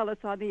 You'll tell us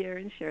on the air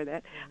and share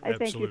that. I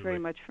thank you very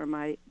much for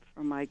my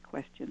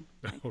question.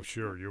 Oh,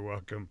 sure. You're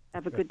welcome.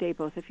 Have a good day,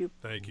 both of you.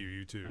 Thank you.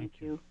 You too.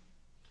 Thank you.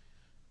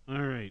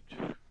 All right.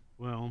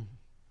 Well,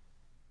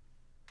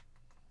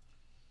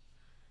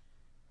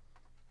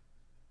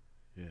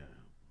 yeah.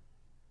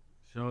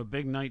 So a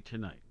big night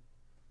tonight.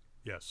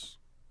 Yes.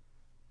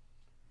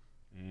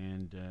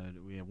 And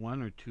we have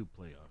 1 or 2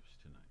 playoffs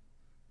tonight.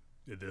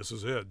 This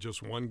is it.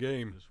 Just one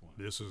game. Just one.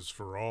 This is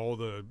for all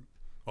the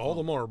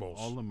marbles.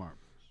 All the marbles.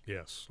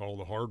 Yes, all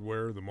the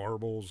hardware, the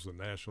marbles, the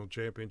national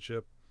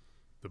championship,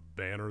 the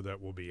banner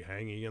that will be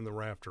hanging in the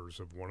rafters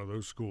of one of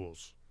those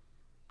schools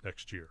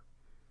next year.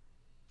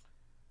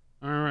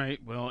 All right.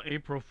 Well,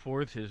 April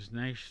 4th is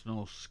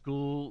National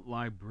School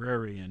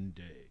Librarian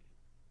Day.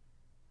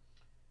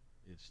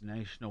 It's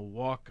National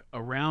Walk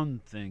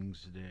Around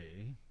Things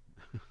Day.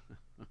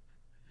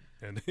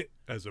 And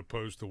as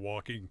opposed to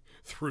walking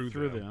through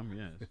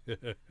them,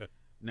 yes.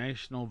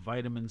 National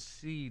Vitamin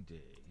C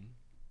Day.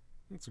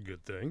 That's a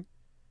good thing.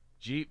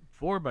 Jeep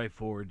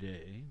 4x4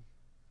 Day.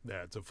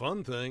 That's a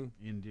fun thing.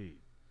 Indeed.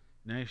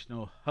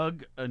 National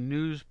Hug a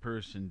News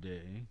Person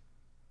Day.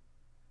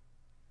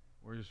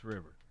 Where's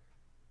River?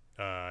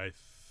 I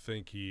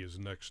think he is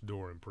next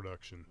door in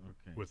production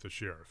with the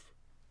sheriff.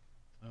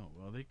 Oh,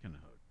 well, they can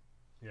hug.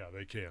 Yeah,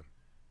 they can.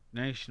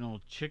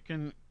 National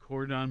Chicken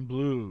Cordon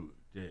Bleu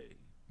Day.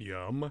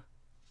 Yum.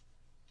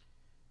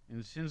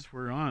 And since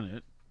we're on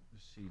it,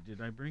 let's see, did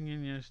I bring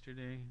in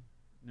yesterday?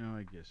 No,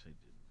 I guess I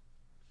didn't.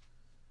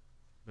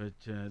 But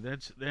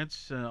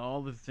that's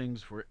all the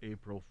things for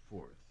April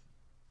 4th.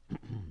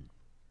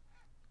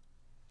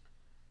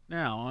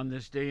 Now, on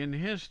this day in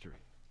history,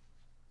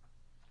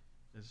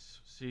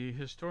 let's see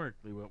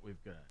historically what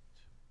we've got.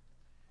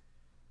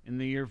 In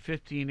the year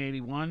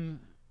 1581,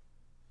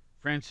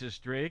 Francis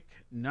Drake,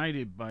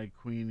 knighted by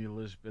Queen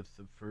Elizabeth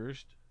I,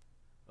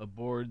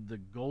 aboard the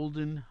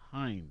Golden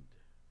Hind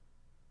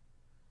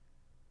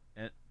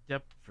at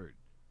Deptford.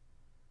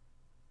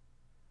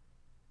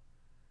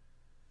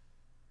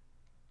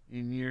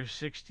 In year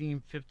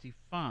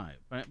 1655,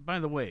 by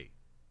the way,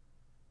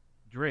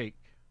 Drake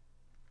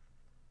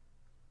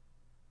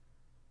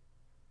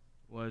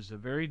was a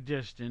very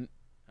distant,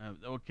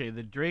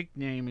 the Drake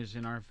name is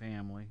in our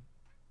family,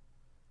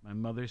 my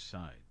mother's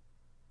side,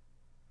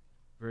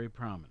 very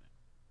prominent.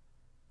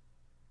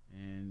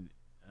 And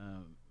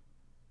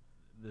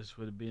this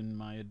would have been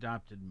my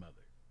adopted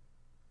mother.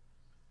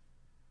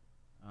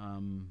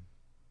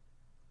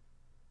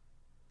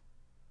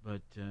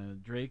 But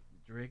Drake,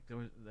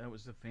 that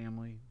was the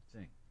family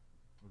thing.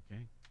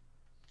 Okay.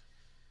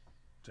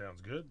 Sounds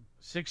good.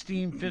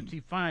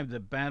 1655, the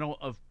Battle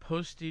of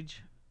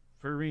Postage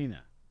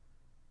Farina,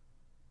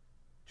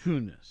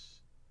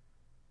 Tunis.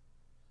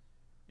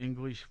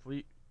 English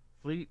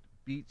fleet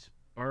beats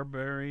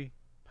Barbary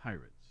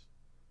pirates.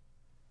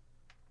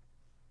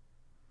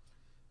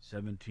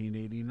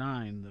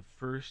 1789, the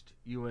first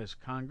U.S.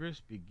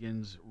 Congress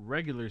begins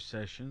regular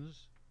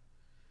sessions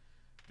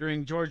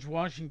during George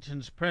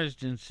Washington's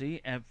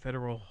presidency at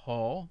Federal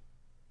Hall,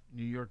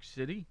 New York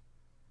City,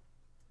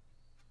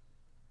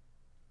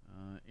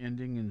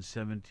 ending in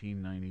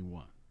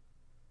 1791.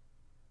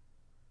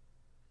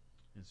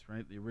 That's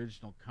right, the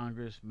original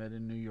Congress met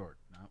in New York,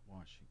 not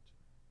Washington.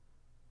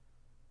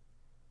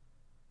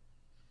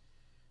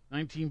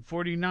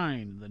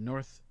 1949, the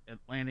North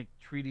Atlantic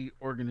Treaty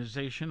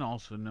Organization,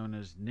 also known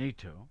as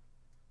NATO,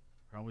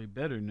 probably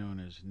better known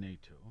as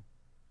NATO.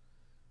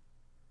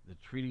 The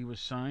treaty was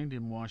signed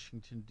in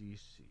Washington,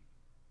 D.C.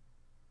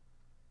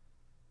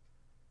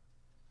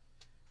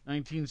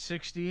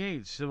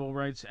 1968, civil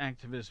rights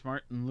activist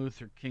Martin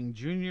Luther King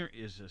Jr.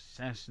 is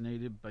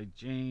assassinated by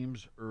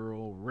James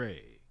Earl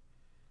Ray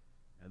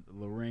at the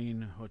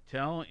Lorraine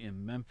Hotel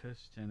in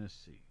Memphis,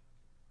 Tennessee.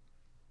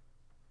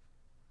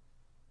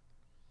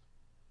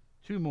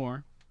 Two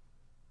more.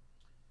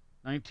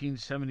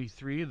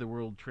 1973, the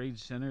World Trade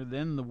Center,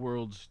 then the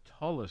world's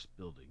tallest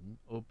building,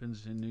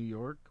 opens in New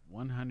York.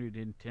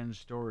 110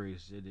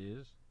 stories it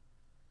is,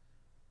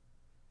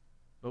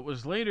 but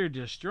was later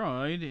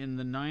destroyed in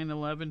the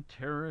 9/11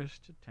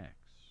 terrorist attacks.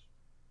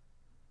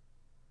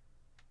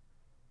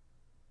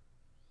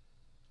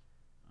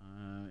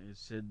 It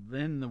said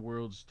then the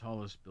world's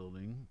tallest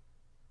building.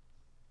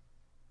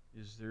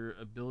 Is there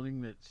a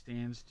building that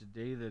stands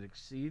today that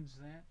exceeds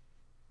that?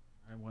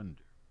 I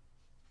wonder.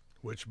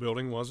 Which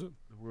building was it?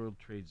 The World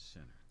Trade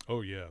Center. Oh,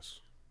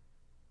 yes.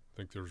 I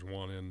think there's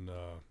one in,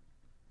 I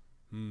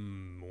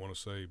want to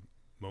say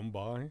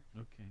Mumbai.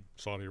 Okay.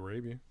 Saudi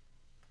Arabia.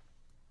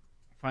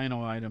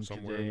 Final item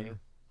Somewhere today. there.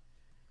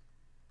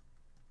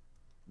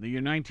 The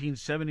year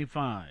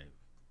 1975.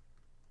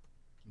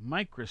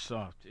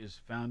 Microsoft is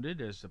founded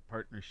as a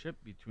partnership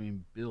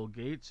between Bill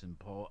Gates and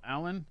Paul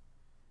Allen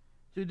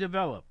to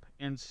develop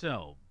and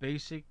sell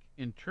basic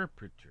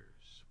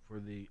interpreters for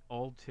the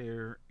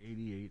Altair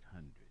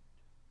 8800.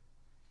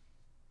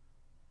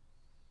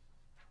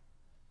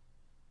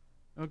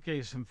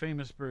 Okay, some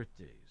famous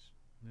birthdays.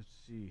 Let's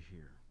see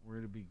here. Where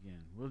to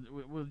begin?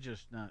 We'll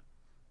just not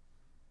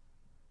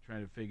try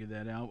to figure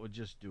that out. We'll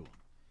just do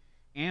them.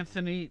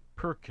 Anthony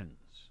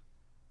Perkins.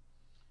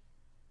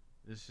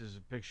 This is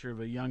a picture of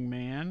a young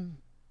man.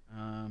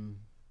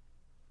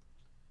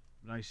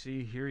 But I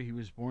see here he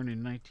was born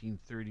in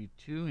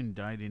 1932 and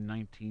died in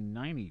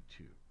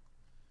 1992.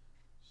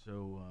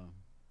 So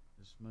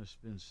this must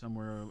have been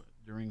somewhere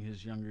during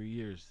his younger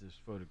years, this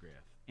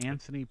photograph.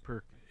 Anthony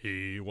Perkins.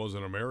 He was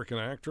an American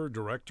actor,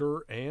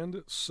 director,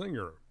 and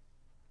singer.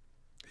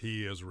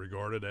 He is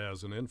regarded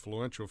as an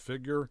influential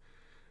figure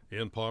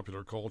in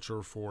popular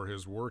culture for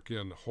his work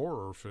in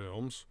horror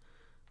films,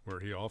 where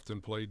he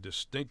often played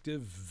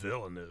distinctive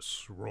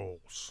villainous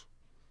roles,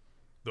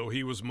 though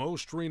he was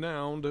most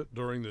renowned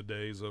during the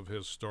days of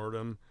his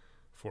stardom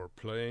for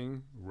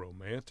playing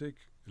romantic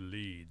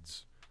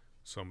leads.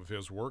 Some of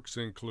his works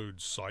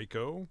include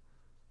Psycho,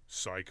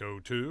 Psycho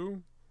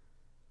 2,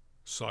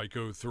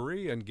 Psycho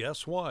 3, and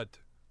guess what?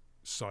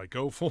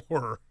 Psycho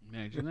 4.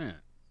 Imagine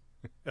that.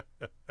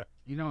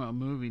 You know, a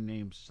movie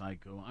named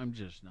Psycho, I'm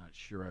just not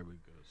sure I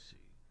would go see.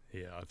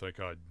 Yeah, I think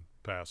I'd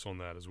pass on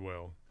that as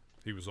well.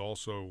 He was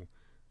also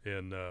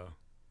in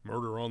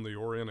Murder on the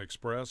Orient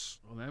Express.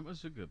 Well, that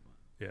was a good one.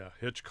 Yeah,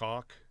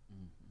 Hitchcock.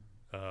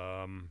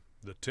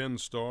 The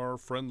 10-star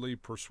Friendly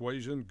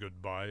Persuasion,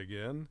 Goodbye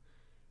Again,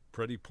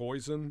 Pretty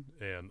Poison,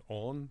 and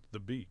On the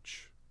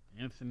Beach.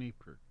 Anthony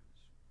Perkins.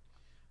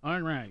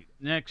 All right,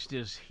 next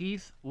is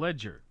Heath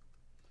Ledger.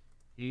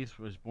 Heath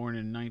was born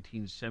in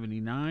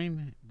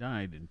 1979,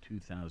 died in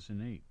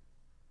 2008.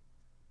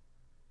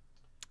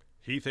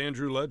 Heath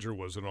Andrew Ledger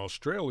was an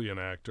Australian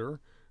actor,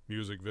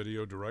 music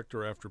video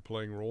director after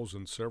playing roles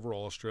in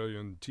several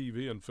Australian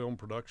TV and film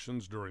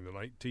productions during the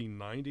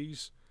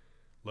 1990s.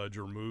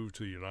 Ledger moved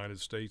to the United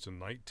States in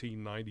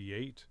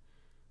 1998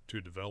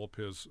 to develop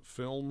his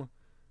film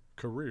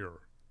career.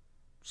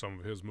 Some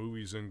of his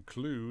movies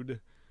include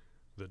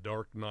The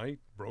Dark Knight,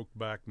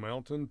 Brokeback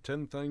Mountain,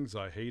 10 Things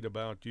I Hate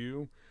About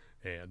You,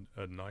 and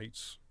A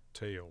Knight's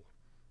Tale.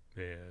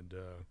 And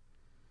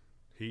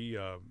he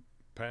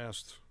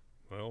passed,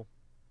 well,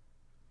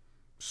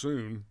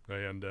 soon,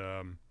 and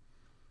I'm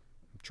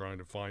trying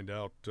to find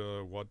out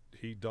what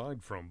he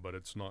died from, but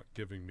it's not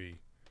giving me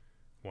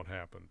what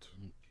happened.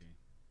 Okay.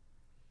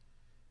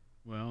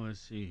 Well, let's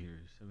see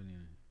here. 79,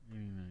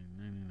 89,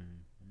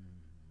 99.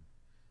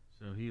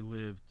 So he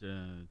lived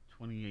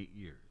 28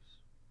 years.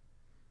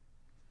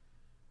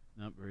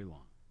 Not very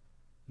long.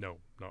 No,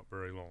 not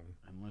very long.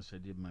 Unless I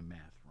did my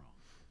math wrong.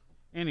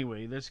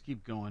 Anyway, let's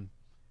keep going.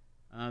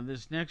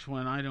 This next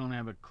one, I don't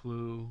have a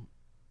clue.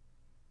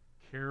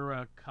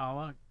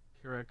 Caracalla.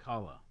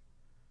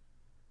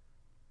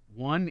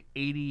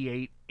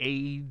 188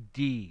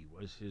 A.D.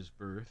 was his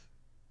birth.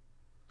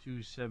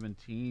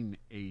 217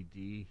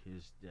 A.D.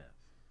 his death.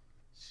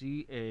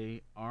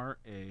 Caracalla.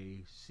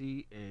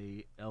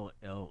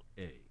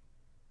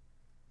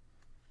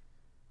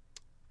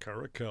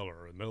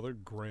 Caracalla, another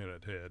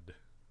granite head.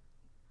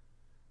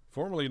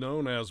 Formerly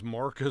known as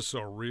Marcus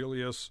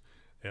Aurelius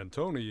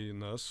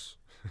Antoninus,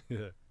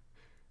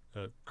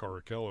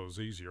 Caracalla is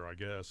easier, I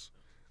guess,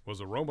 was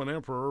a Roman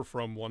emperor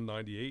from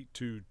 198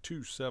 to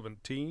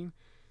 217.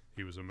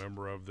 He was a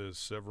member of the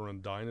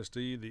Severan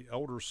dynasty, the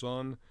elder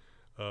son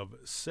of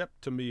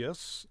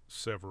Septimius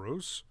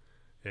Severus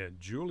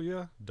and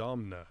Julia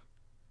Domna,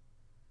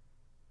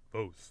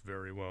 both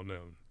very well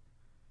known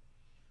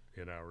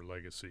in our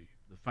legacy.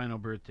 The final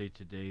birthday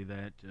today,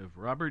 that of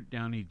Robert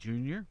Downey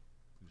Jr.,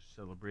 who's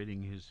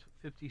celebrating his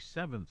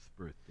 57th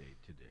birthday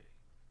today.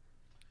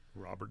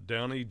 Robert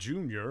Downey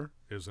Jr.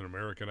 is an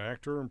American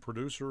actor and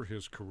producer.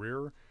 His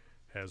career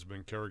has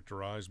been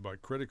characterized by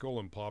critical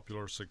and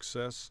popular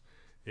success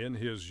in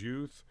his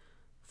youth,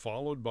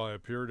 followed by a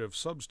period of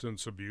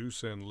substance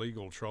abuse and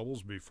legal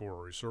troubles before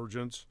a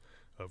resurgence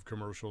of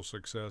commercial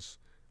success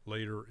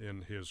later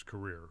in his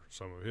career.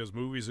 Some of his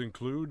movies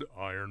include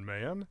Iron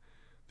Man,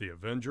 The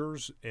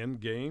Avengers,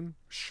 Endgame,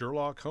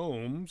 Sherlock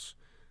Holmes,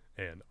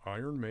 and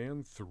Iron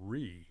Man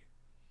 3.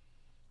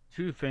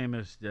 Two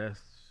famous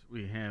deaths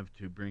we have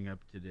to bring up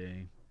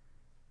today.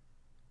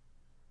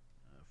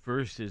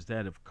 First is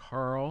that of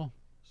Carl,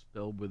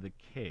 spelled with a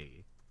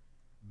K,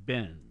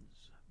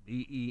 Benz,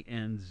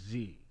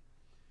 B-E-N-Z,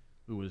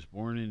 who was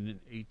born in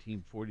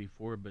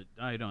 1844 but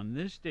died on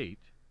this date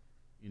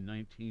in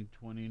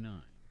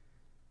 1929.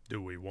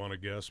 Do we want to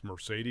guess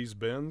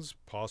Mercedes-Benz?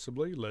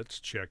 Possibly. Let's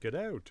check it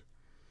out.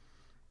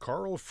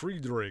 Carl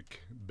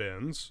Friedrich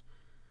Benz,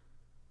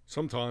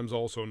 sometimes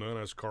also known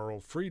as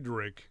Carl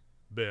Friedrich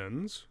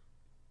Benz,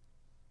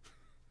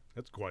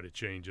 that's quite a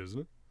change, isn't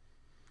it?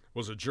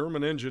 Was a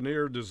German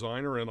engineer,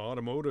 designer, and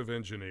automotive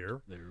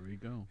engineer. There we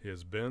go.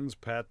 His Benz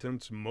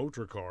patent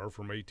motor car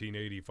from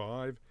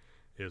 1885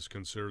 is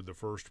considered the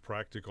first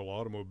practical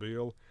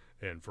automobile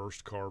and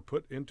first car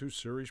put into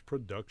series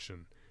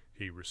production.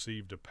 He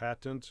received a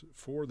patent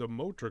for the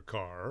motor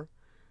car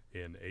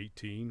in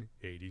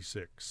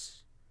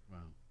 1886. Wow.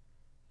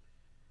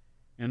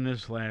 And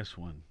this last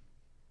one,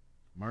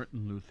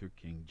 Martin Luther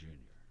King Jr.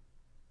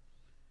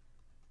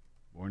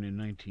 Born in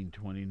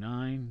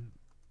 1929,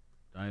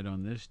 died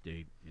on this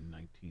date in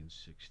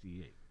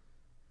 1968.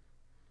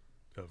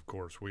 Of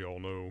course, we all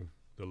know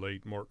the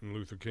late Martin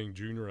Luther King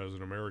Jr. as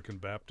an American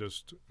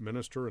Baptist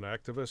minister and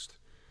activist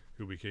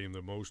who became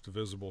the most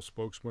visible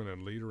spokesman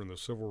and leader in the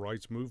civil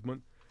rights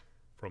movement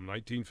from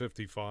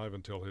 1955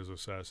 until his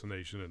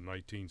assassination in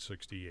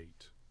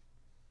 1968.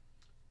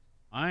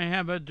 I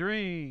have a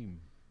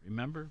dream.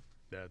 Remember?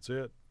 That's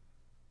it.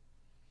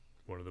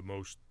 One of the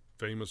most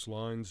famous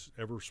lines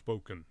ever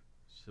spoken.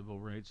 Civil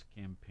rights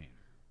campaigner.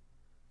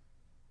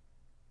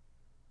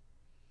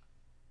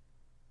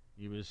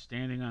 He was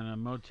standing on a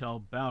motel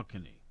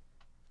balcony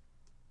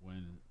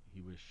when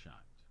he was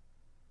shot.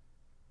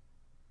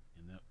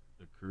 And that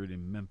occurred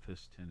in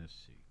Memphis,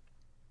 Tennessee.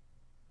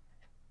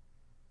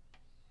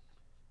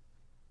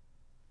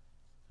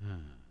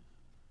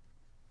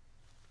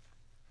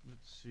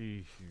 Let's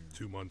see here.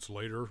 2 months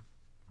later,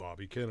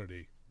 Bobby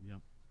Kennedy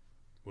Yep.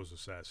 was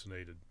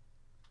assassinated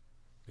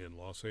in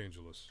Los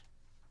Angeles.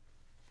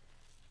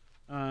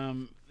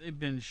 They've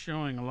been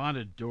showing a lot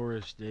of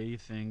Doris Day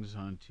things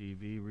on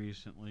TV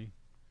recently.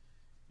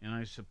 And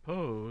I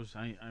suppose,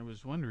 I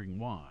was wondering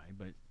why,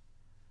 but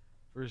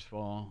first of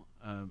all,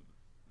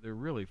 they're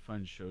really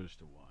fun shows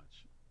to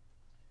watch.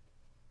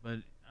 But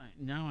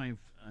now I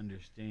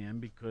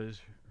understand because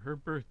her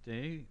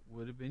birthday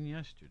would have been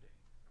yesterday.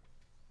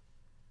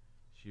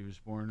 She was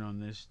born on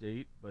this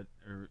date, but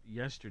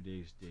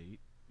yesterday's date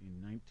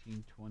in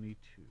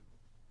 1922.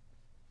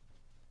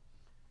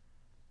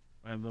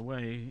 By the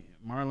way,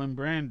 Marlon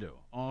Brando,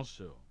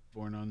 also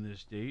born on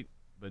this date,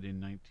 but in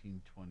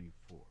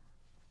 1924.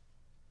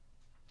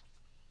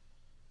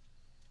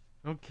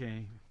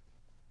 Okay.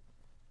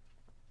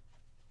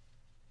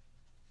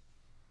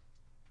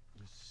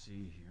 Let's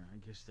see here. I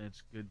guess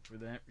that's good for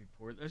that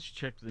report. Let's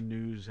check the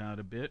news out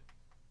a bit.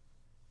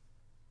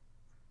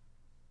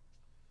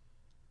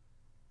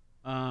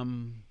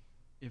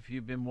 If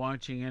you've been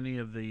watching any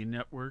of the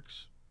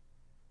networks,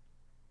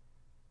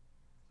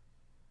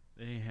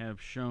 they have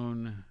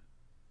shown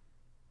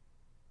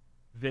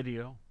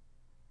video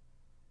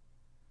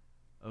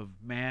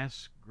of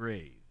mass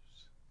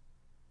graves.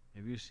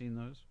 Have you seen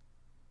those?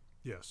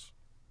 Yes.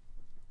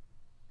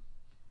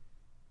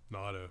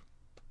 Not a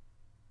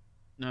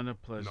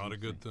pleasant Not a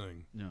good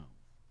thing. No.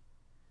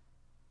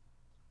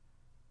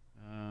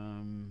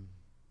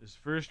 This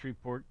first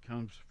report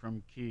comes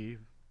from Kyiv.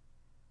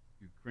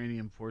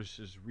 Ukrainian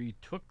forces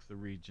retook the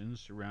region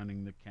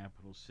surrounding the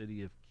capital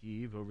city of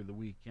Kyiv over the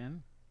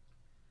weekend,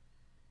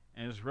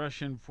 as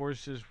Russian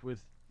forces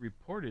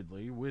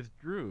reportedly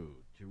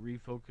withdrew to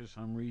refocus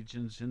on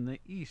regions in the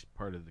east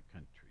part of the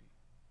country.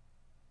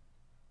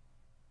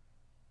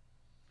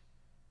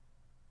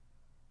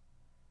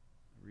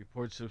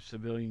 Reports of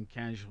civilian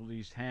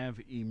casualties have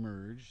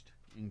emerged,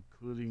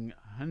 including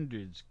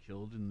hundreds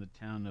killed in the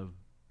town of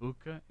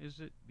Bucha. Is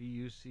it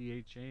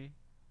Bucha?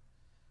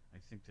 I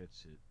think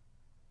that's it.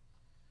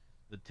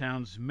 The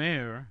town's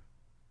mayor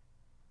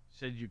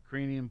said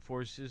Ukrainian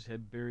forces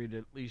had buried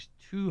at least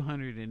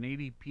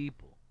 280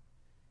 people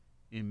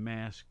in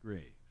mass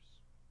graves.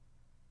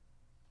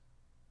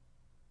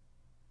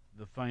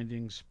 The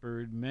findings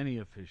spurred many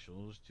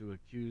officials to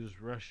accuse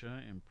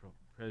Russia and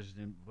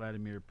President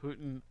Vladimir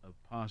Putin of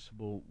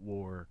possible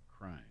war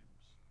crimes.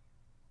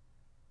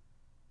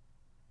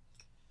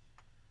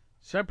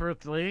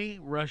 Separately,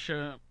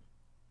 Russia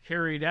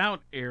carried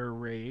out air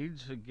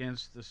raids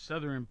against the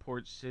southern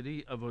port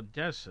city of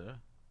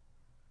Odessa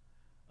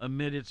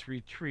amid its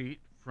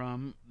retreat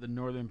from the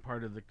northern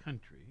part of the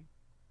country.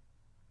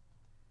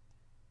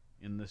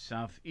 In the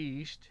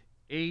southeast,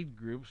 aid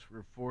groups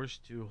were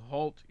forced to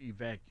halt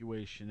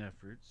evacuation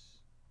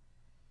efforts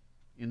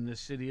in the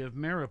city of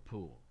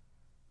Mariupol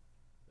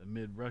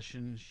amid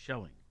Russian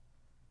shelling.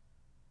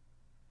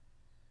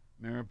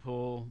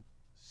 Mariupol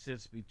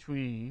sits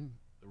between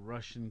the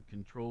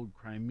Russian-controlled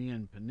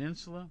Crimean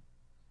Peninsula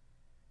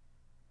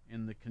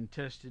and the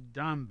contested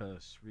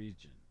Donbas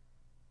region.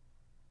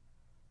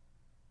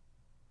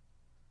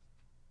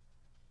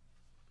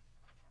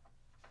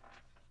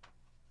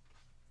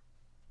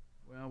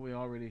 Well, we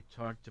already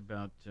talked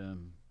about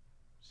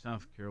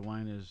South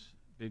Carolina's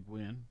big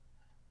win.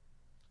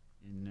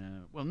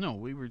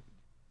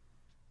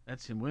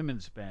 That's in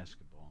women's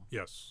basketball.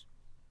 Yes.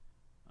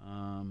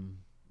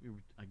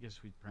 I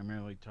guess we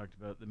primarily talked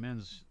about the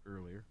men's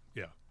earlier.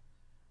 Yeah.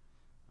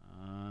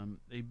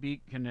 They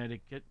beat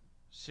Connecticut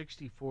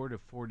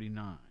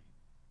 64-49.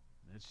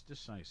 That's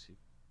decisive.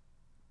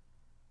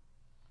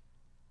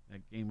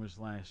 That game was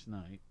last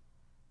night.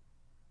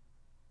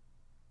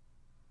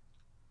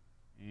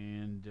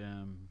 And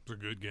it's a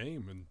good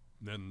game, and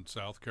then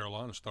South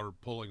Carolina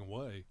started pulling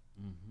away.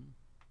 Mm-hmm.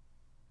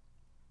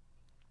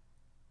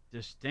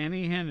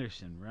 Destiny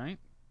Henderson, right?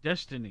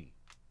 Destiny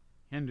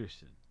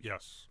Henderson.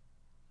 Yes.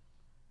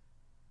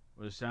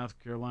 Was South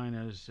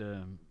Carolina's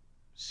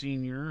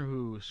senior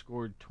who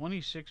scored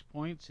 26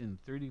 points in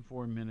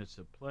 34 minutes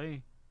of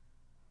play.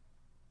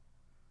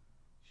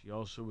 She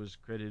also was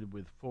credited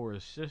with 4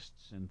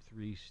 assists and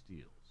 3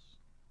 steals.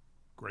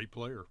 Great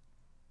player.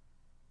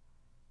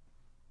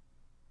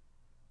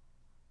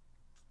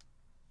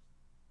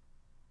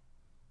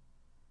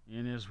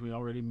 And as we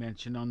already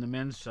mentioned, on the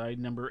men's side,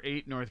 number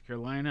 8 North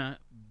Carolina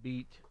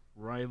beat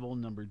rival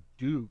number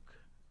 2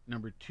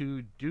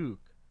 Duke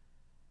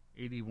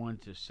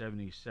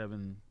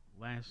 81-77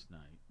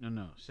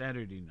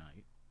 Saturday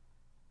night.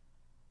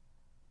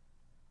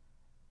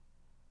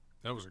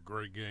 That was a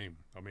great game.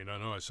 I mean, I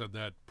know I said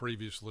that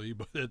previously,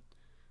 but it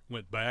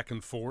went back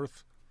and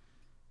forth.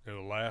 And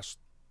the last,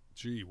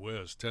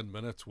 10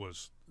 minutes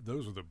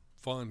those are the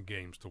fun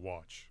games to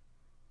watch.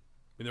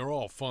 I mean, they're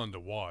all fun to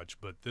watch,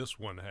 but this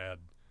one had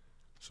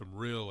some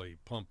really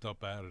pumped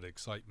up added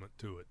excitement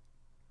to it.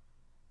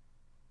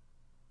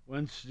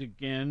 Once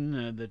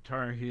again, the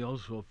Tar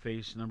Heels will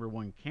face number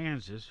 1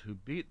 Kansas, who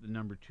beat the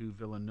number 2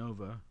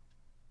 Villanova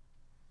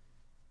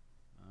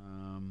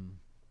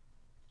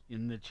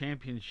in the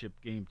championship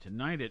game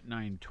tonight at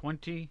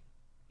 9:20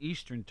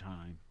 Eastern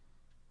Time.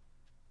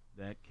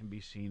 That can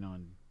be seen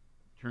on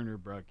Turner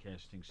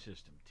Broadcasting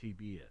System,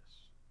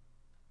 TBS.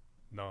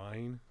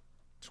 9:20.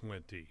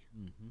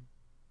 Mm-hmm.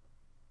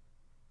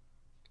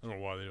 I don't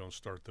know why they don't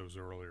start those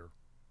earlier.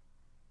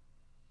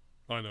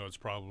 I know it's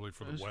probably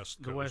for the West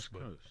Coast. The West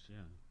but, Coast, yeah.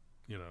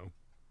 You know.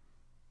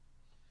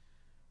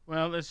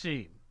 Well, let's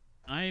see.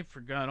 I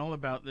forgot all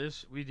about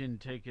this. We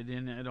didn't take it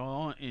in at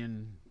all,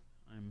 and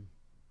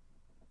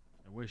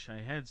I wish I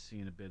had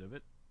seen a bit of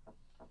it.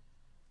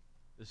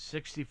 The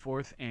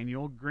 64th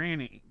annual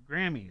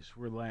Grammys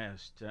were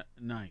last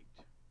night.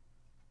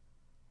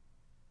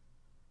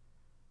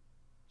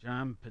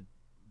 John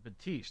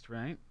Batiste,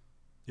 right?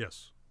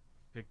 Yes.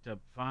 Picked up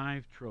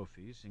 5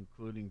 trophies,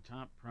 including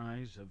top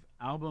prize of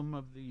Album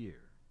of the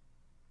Year.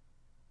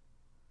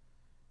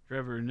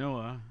 Trevor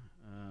Noah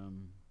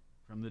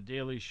from The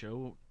Daily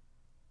Show,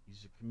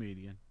 he's a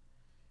comedian.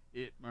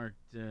 It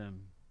marked,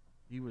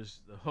 he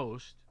was the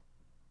host.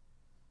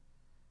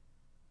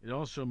 It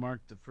also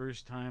marked the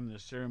first time the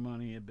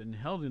ceremony had been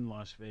held in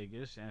Las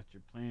Vegas after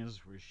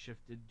plans were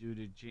shifted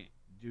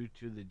due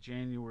to the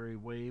January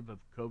wave of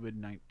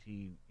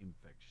COVID-19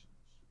 infections.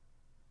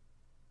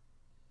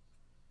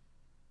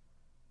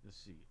 Let's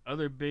see.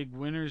 Other big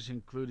winners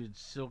included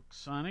Silk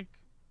Sonic,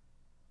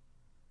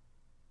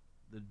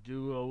 the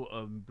duo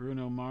of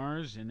Bruno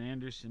Mars and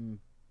Anderson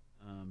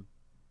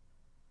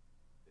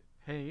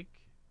Paak,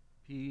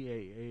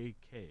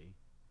 P-A-A-K,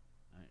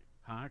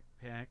 Paak,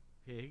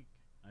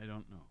 I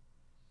don't know,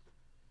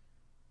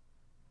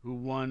 who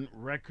won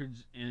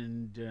Records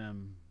and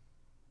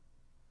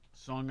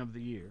Song of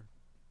the Year.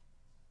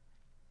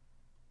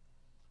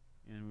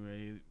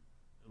 Anyway,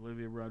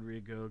 Olivia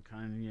Rodrigo,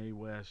 Kanye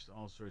West,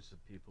 all sorts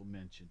of people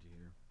mentioned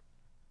here.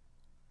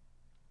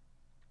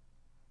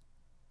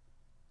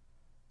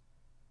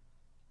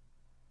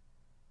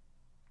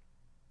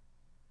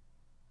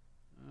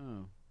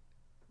 Oh,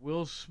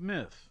 Will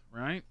Smith,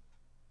 right?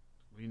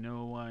 We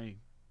know why.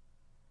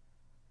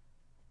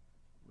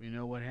 We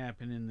know what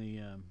happened in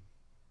the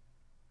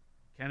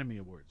Academy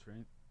Awards,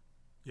 right?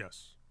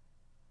 Yes.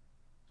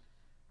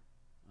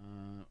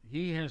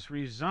 He has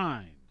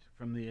resigned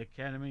from the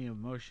Academy of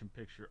Motion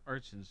Picture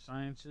Arts and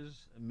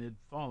Sciences amid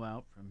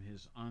fallout from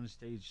his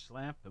onstage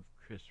slap of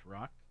Chris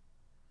Rock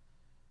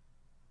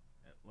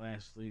at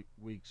last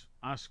week's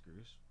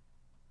Oscars.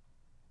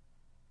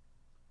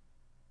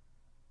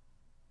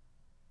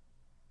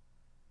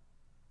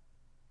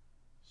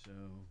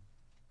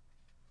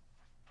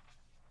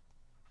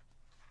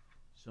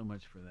 So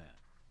much for that.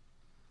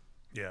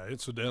 Yeah,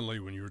 incidentally,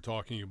 when you were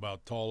talking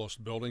about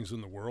tallest buildings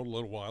in the world a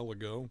little while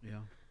ago,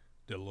 yeah,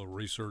 did a little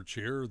research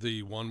here.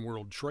 The One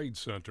World Trade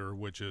Center,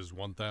 which is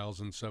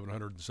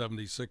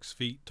 1,776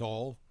 feet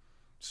tall,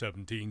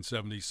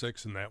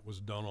 1776, and that was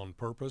done on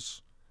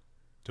purpose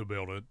to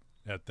build it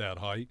at that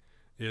height,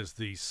 is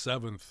the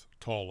 7th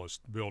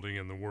tallest building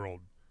in the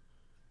world.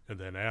 And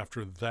then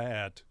after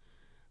that,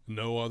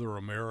 no other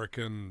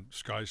American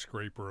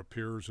skyscraper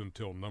appears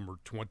until number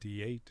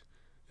 28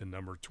 and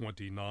number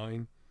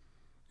 29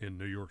 in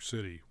New York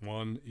City,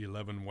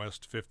 111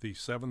 West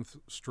 57th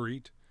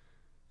Street,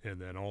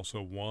 and then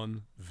also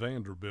 1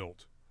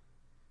 Vanderbilt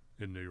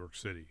in New York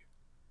City.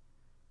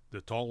 The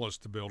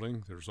tallest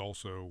building, there's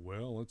also,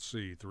 well, let's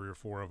see, 3 or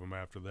 4 of them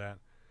after that.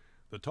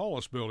 The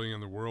tallest building in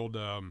the world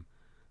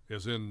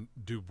is in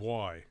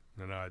Dubai,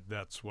 and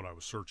that's what I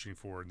was searching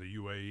for in the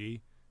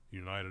UAE,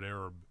 United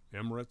Arab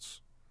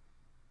Emirates.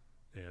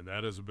 And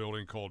that is a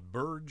building called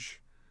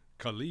Burj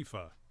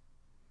Khalifa.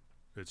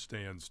 It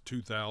stands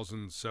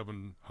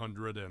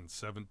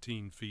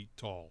 2,717 feet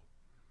tall.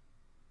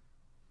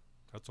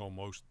 That's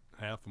almost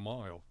half a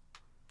mile.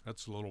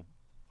 That's a little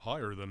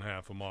higher than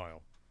half a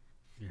mile.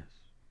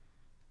 Yes.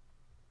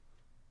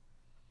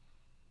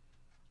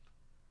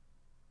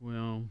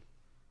 Well,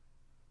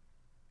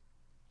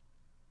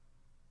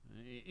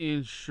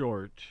 in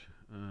short,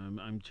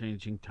 I'm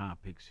changing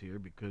topics here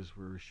because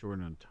we're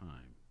short on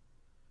time.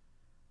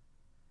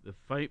 The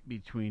fight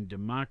between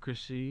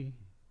democracy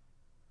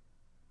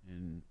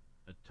and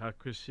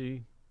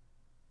autocracy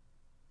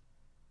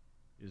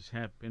is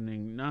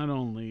happening not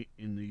only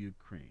in the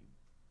Ukraine.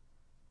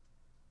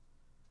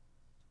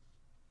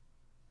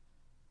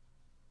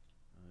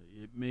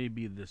 It may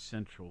be the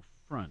central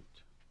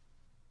front,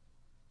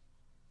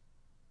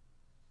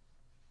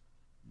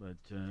 but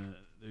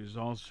there's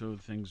also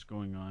things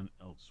going on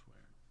elsewhere.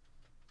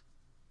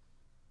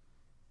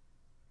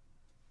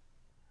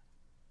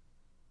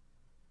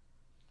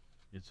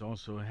 It's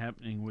also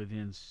happening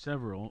within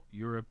several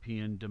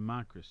European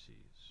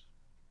democracies,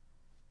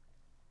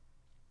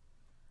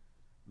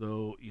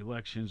 though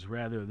elections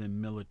rather than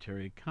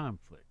military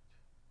conflict.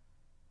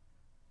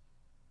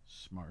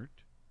 Smart.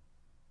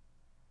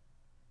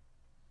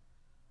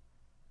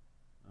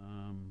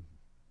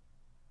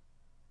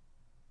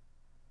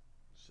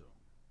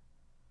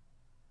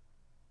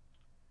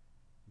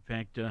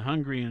 fact,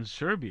 Hungary and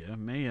Serbia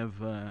may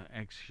have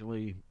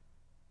actually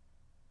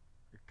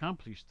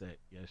accomplished that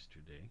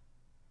yesterday.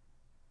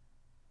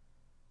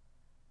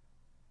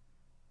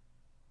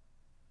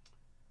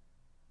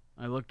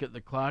 I look at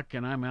the clock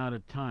and I'm out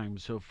of time,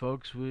 so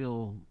folks,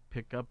 we'll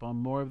pick up on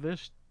more of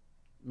this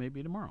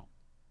maybe tomorrow.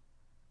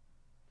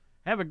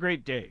 Have a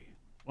great day,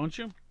 won't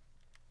you?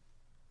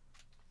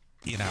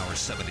 In our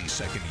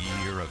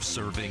 72nd year of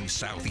serving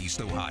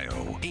Southeast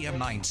Ohio, AM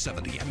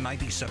 970 and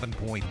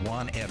 97.1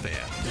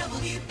 FM.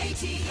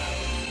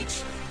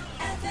 WATH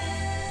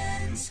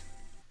Athens.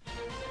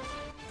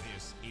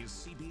 This is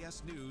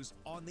CBS News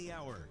on the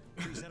Hour,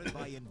 presented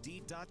by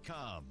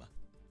Indeed.com.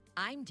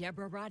 I'm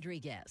Deborah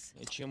Rodriguez.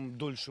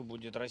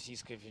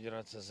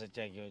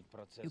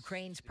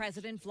 Ukraine's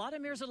President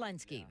Vladimir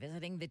Zelensky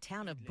visiting the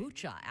town of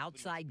Bucha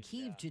outside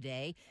Kyiv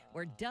today,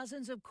 where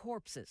dozens of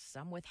corpses,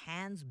 some with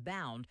hands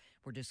bound,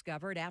 were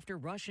discovered after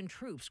Russian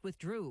troops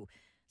withdrew.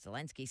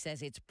 Zelensky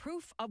says it's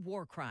proof of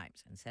war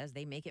crimes and says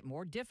they make it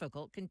more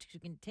difficult to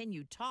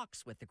continue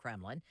talks with the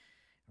Kremlin.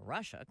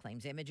 Russia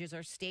claims images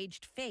are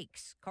staged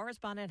fakes.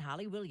 Correspondent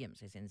Holly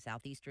Williams is in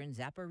southeastern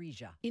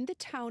Zaporizhia. In the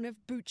town of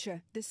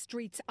Bucha, the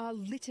streets are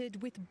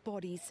littered with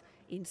bodies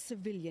in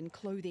civilian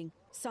clothing.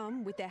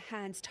 Some, with their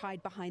hands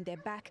tied behind their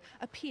back,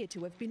 appear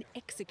to have been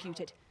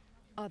executed.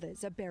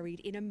 Others are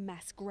buried in a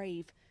mass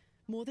grave.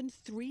 More than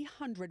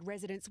 300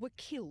 residents were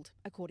killed,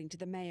 according to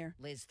the mayor.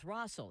 Liz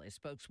Throssell is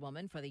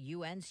spokeswoman for the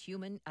UN's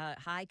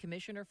High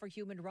Commissioner for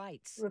Human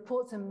Rights.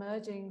 Reports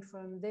emerging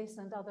from this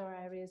and other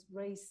areas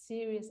raise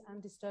serious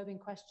and disturbing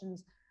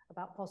questions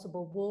about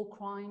possible war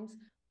crimes.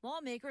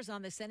 Lawmakers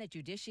on the Senate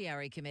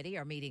Judiciary Committee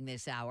are meeting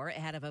this hour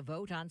ahead of a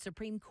vote on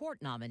Supreme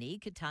Court nominee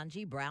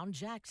Ketanji Brown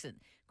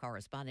Jackson.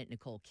 Correspondent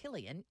Nicole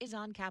Killian is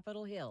on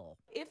Capitol Hill.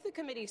 If the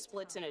committee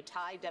splits in a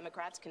tie,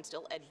 Democrats can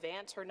still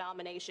advance her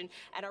nomination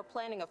and are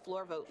planning a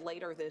floor vote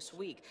later this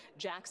week.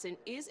 Jackson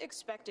is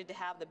expected to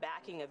have the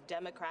backing of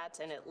Democrats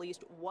and at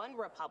least one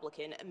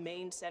Republican,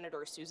 Maine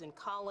Senator Susan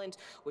Collins,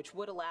 which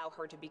would allow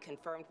her to be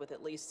confirmed with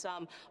at least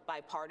some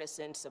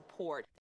bipartisan support.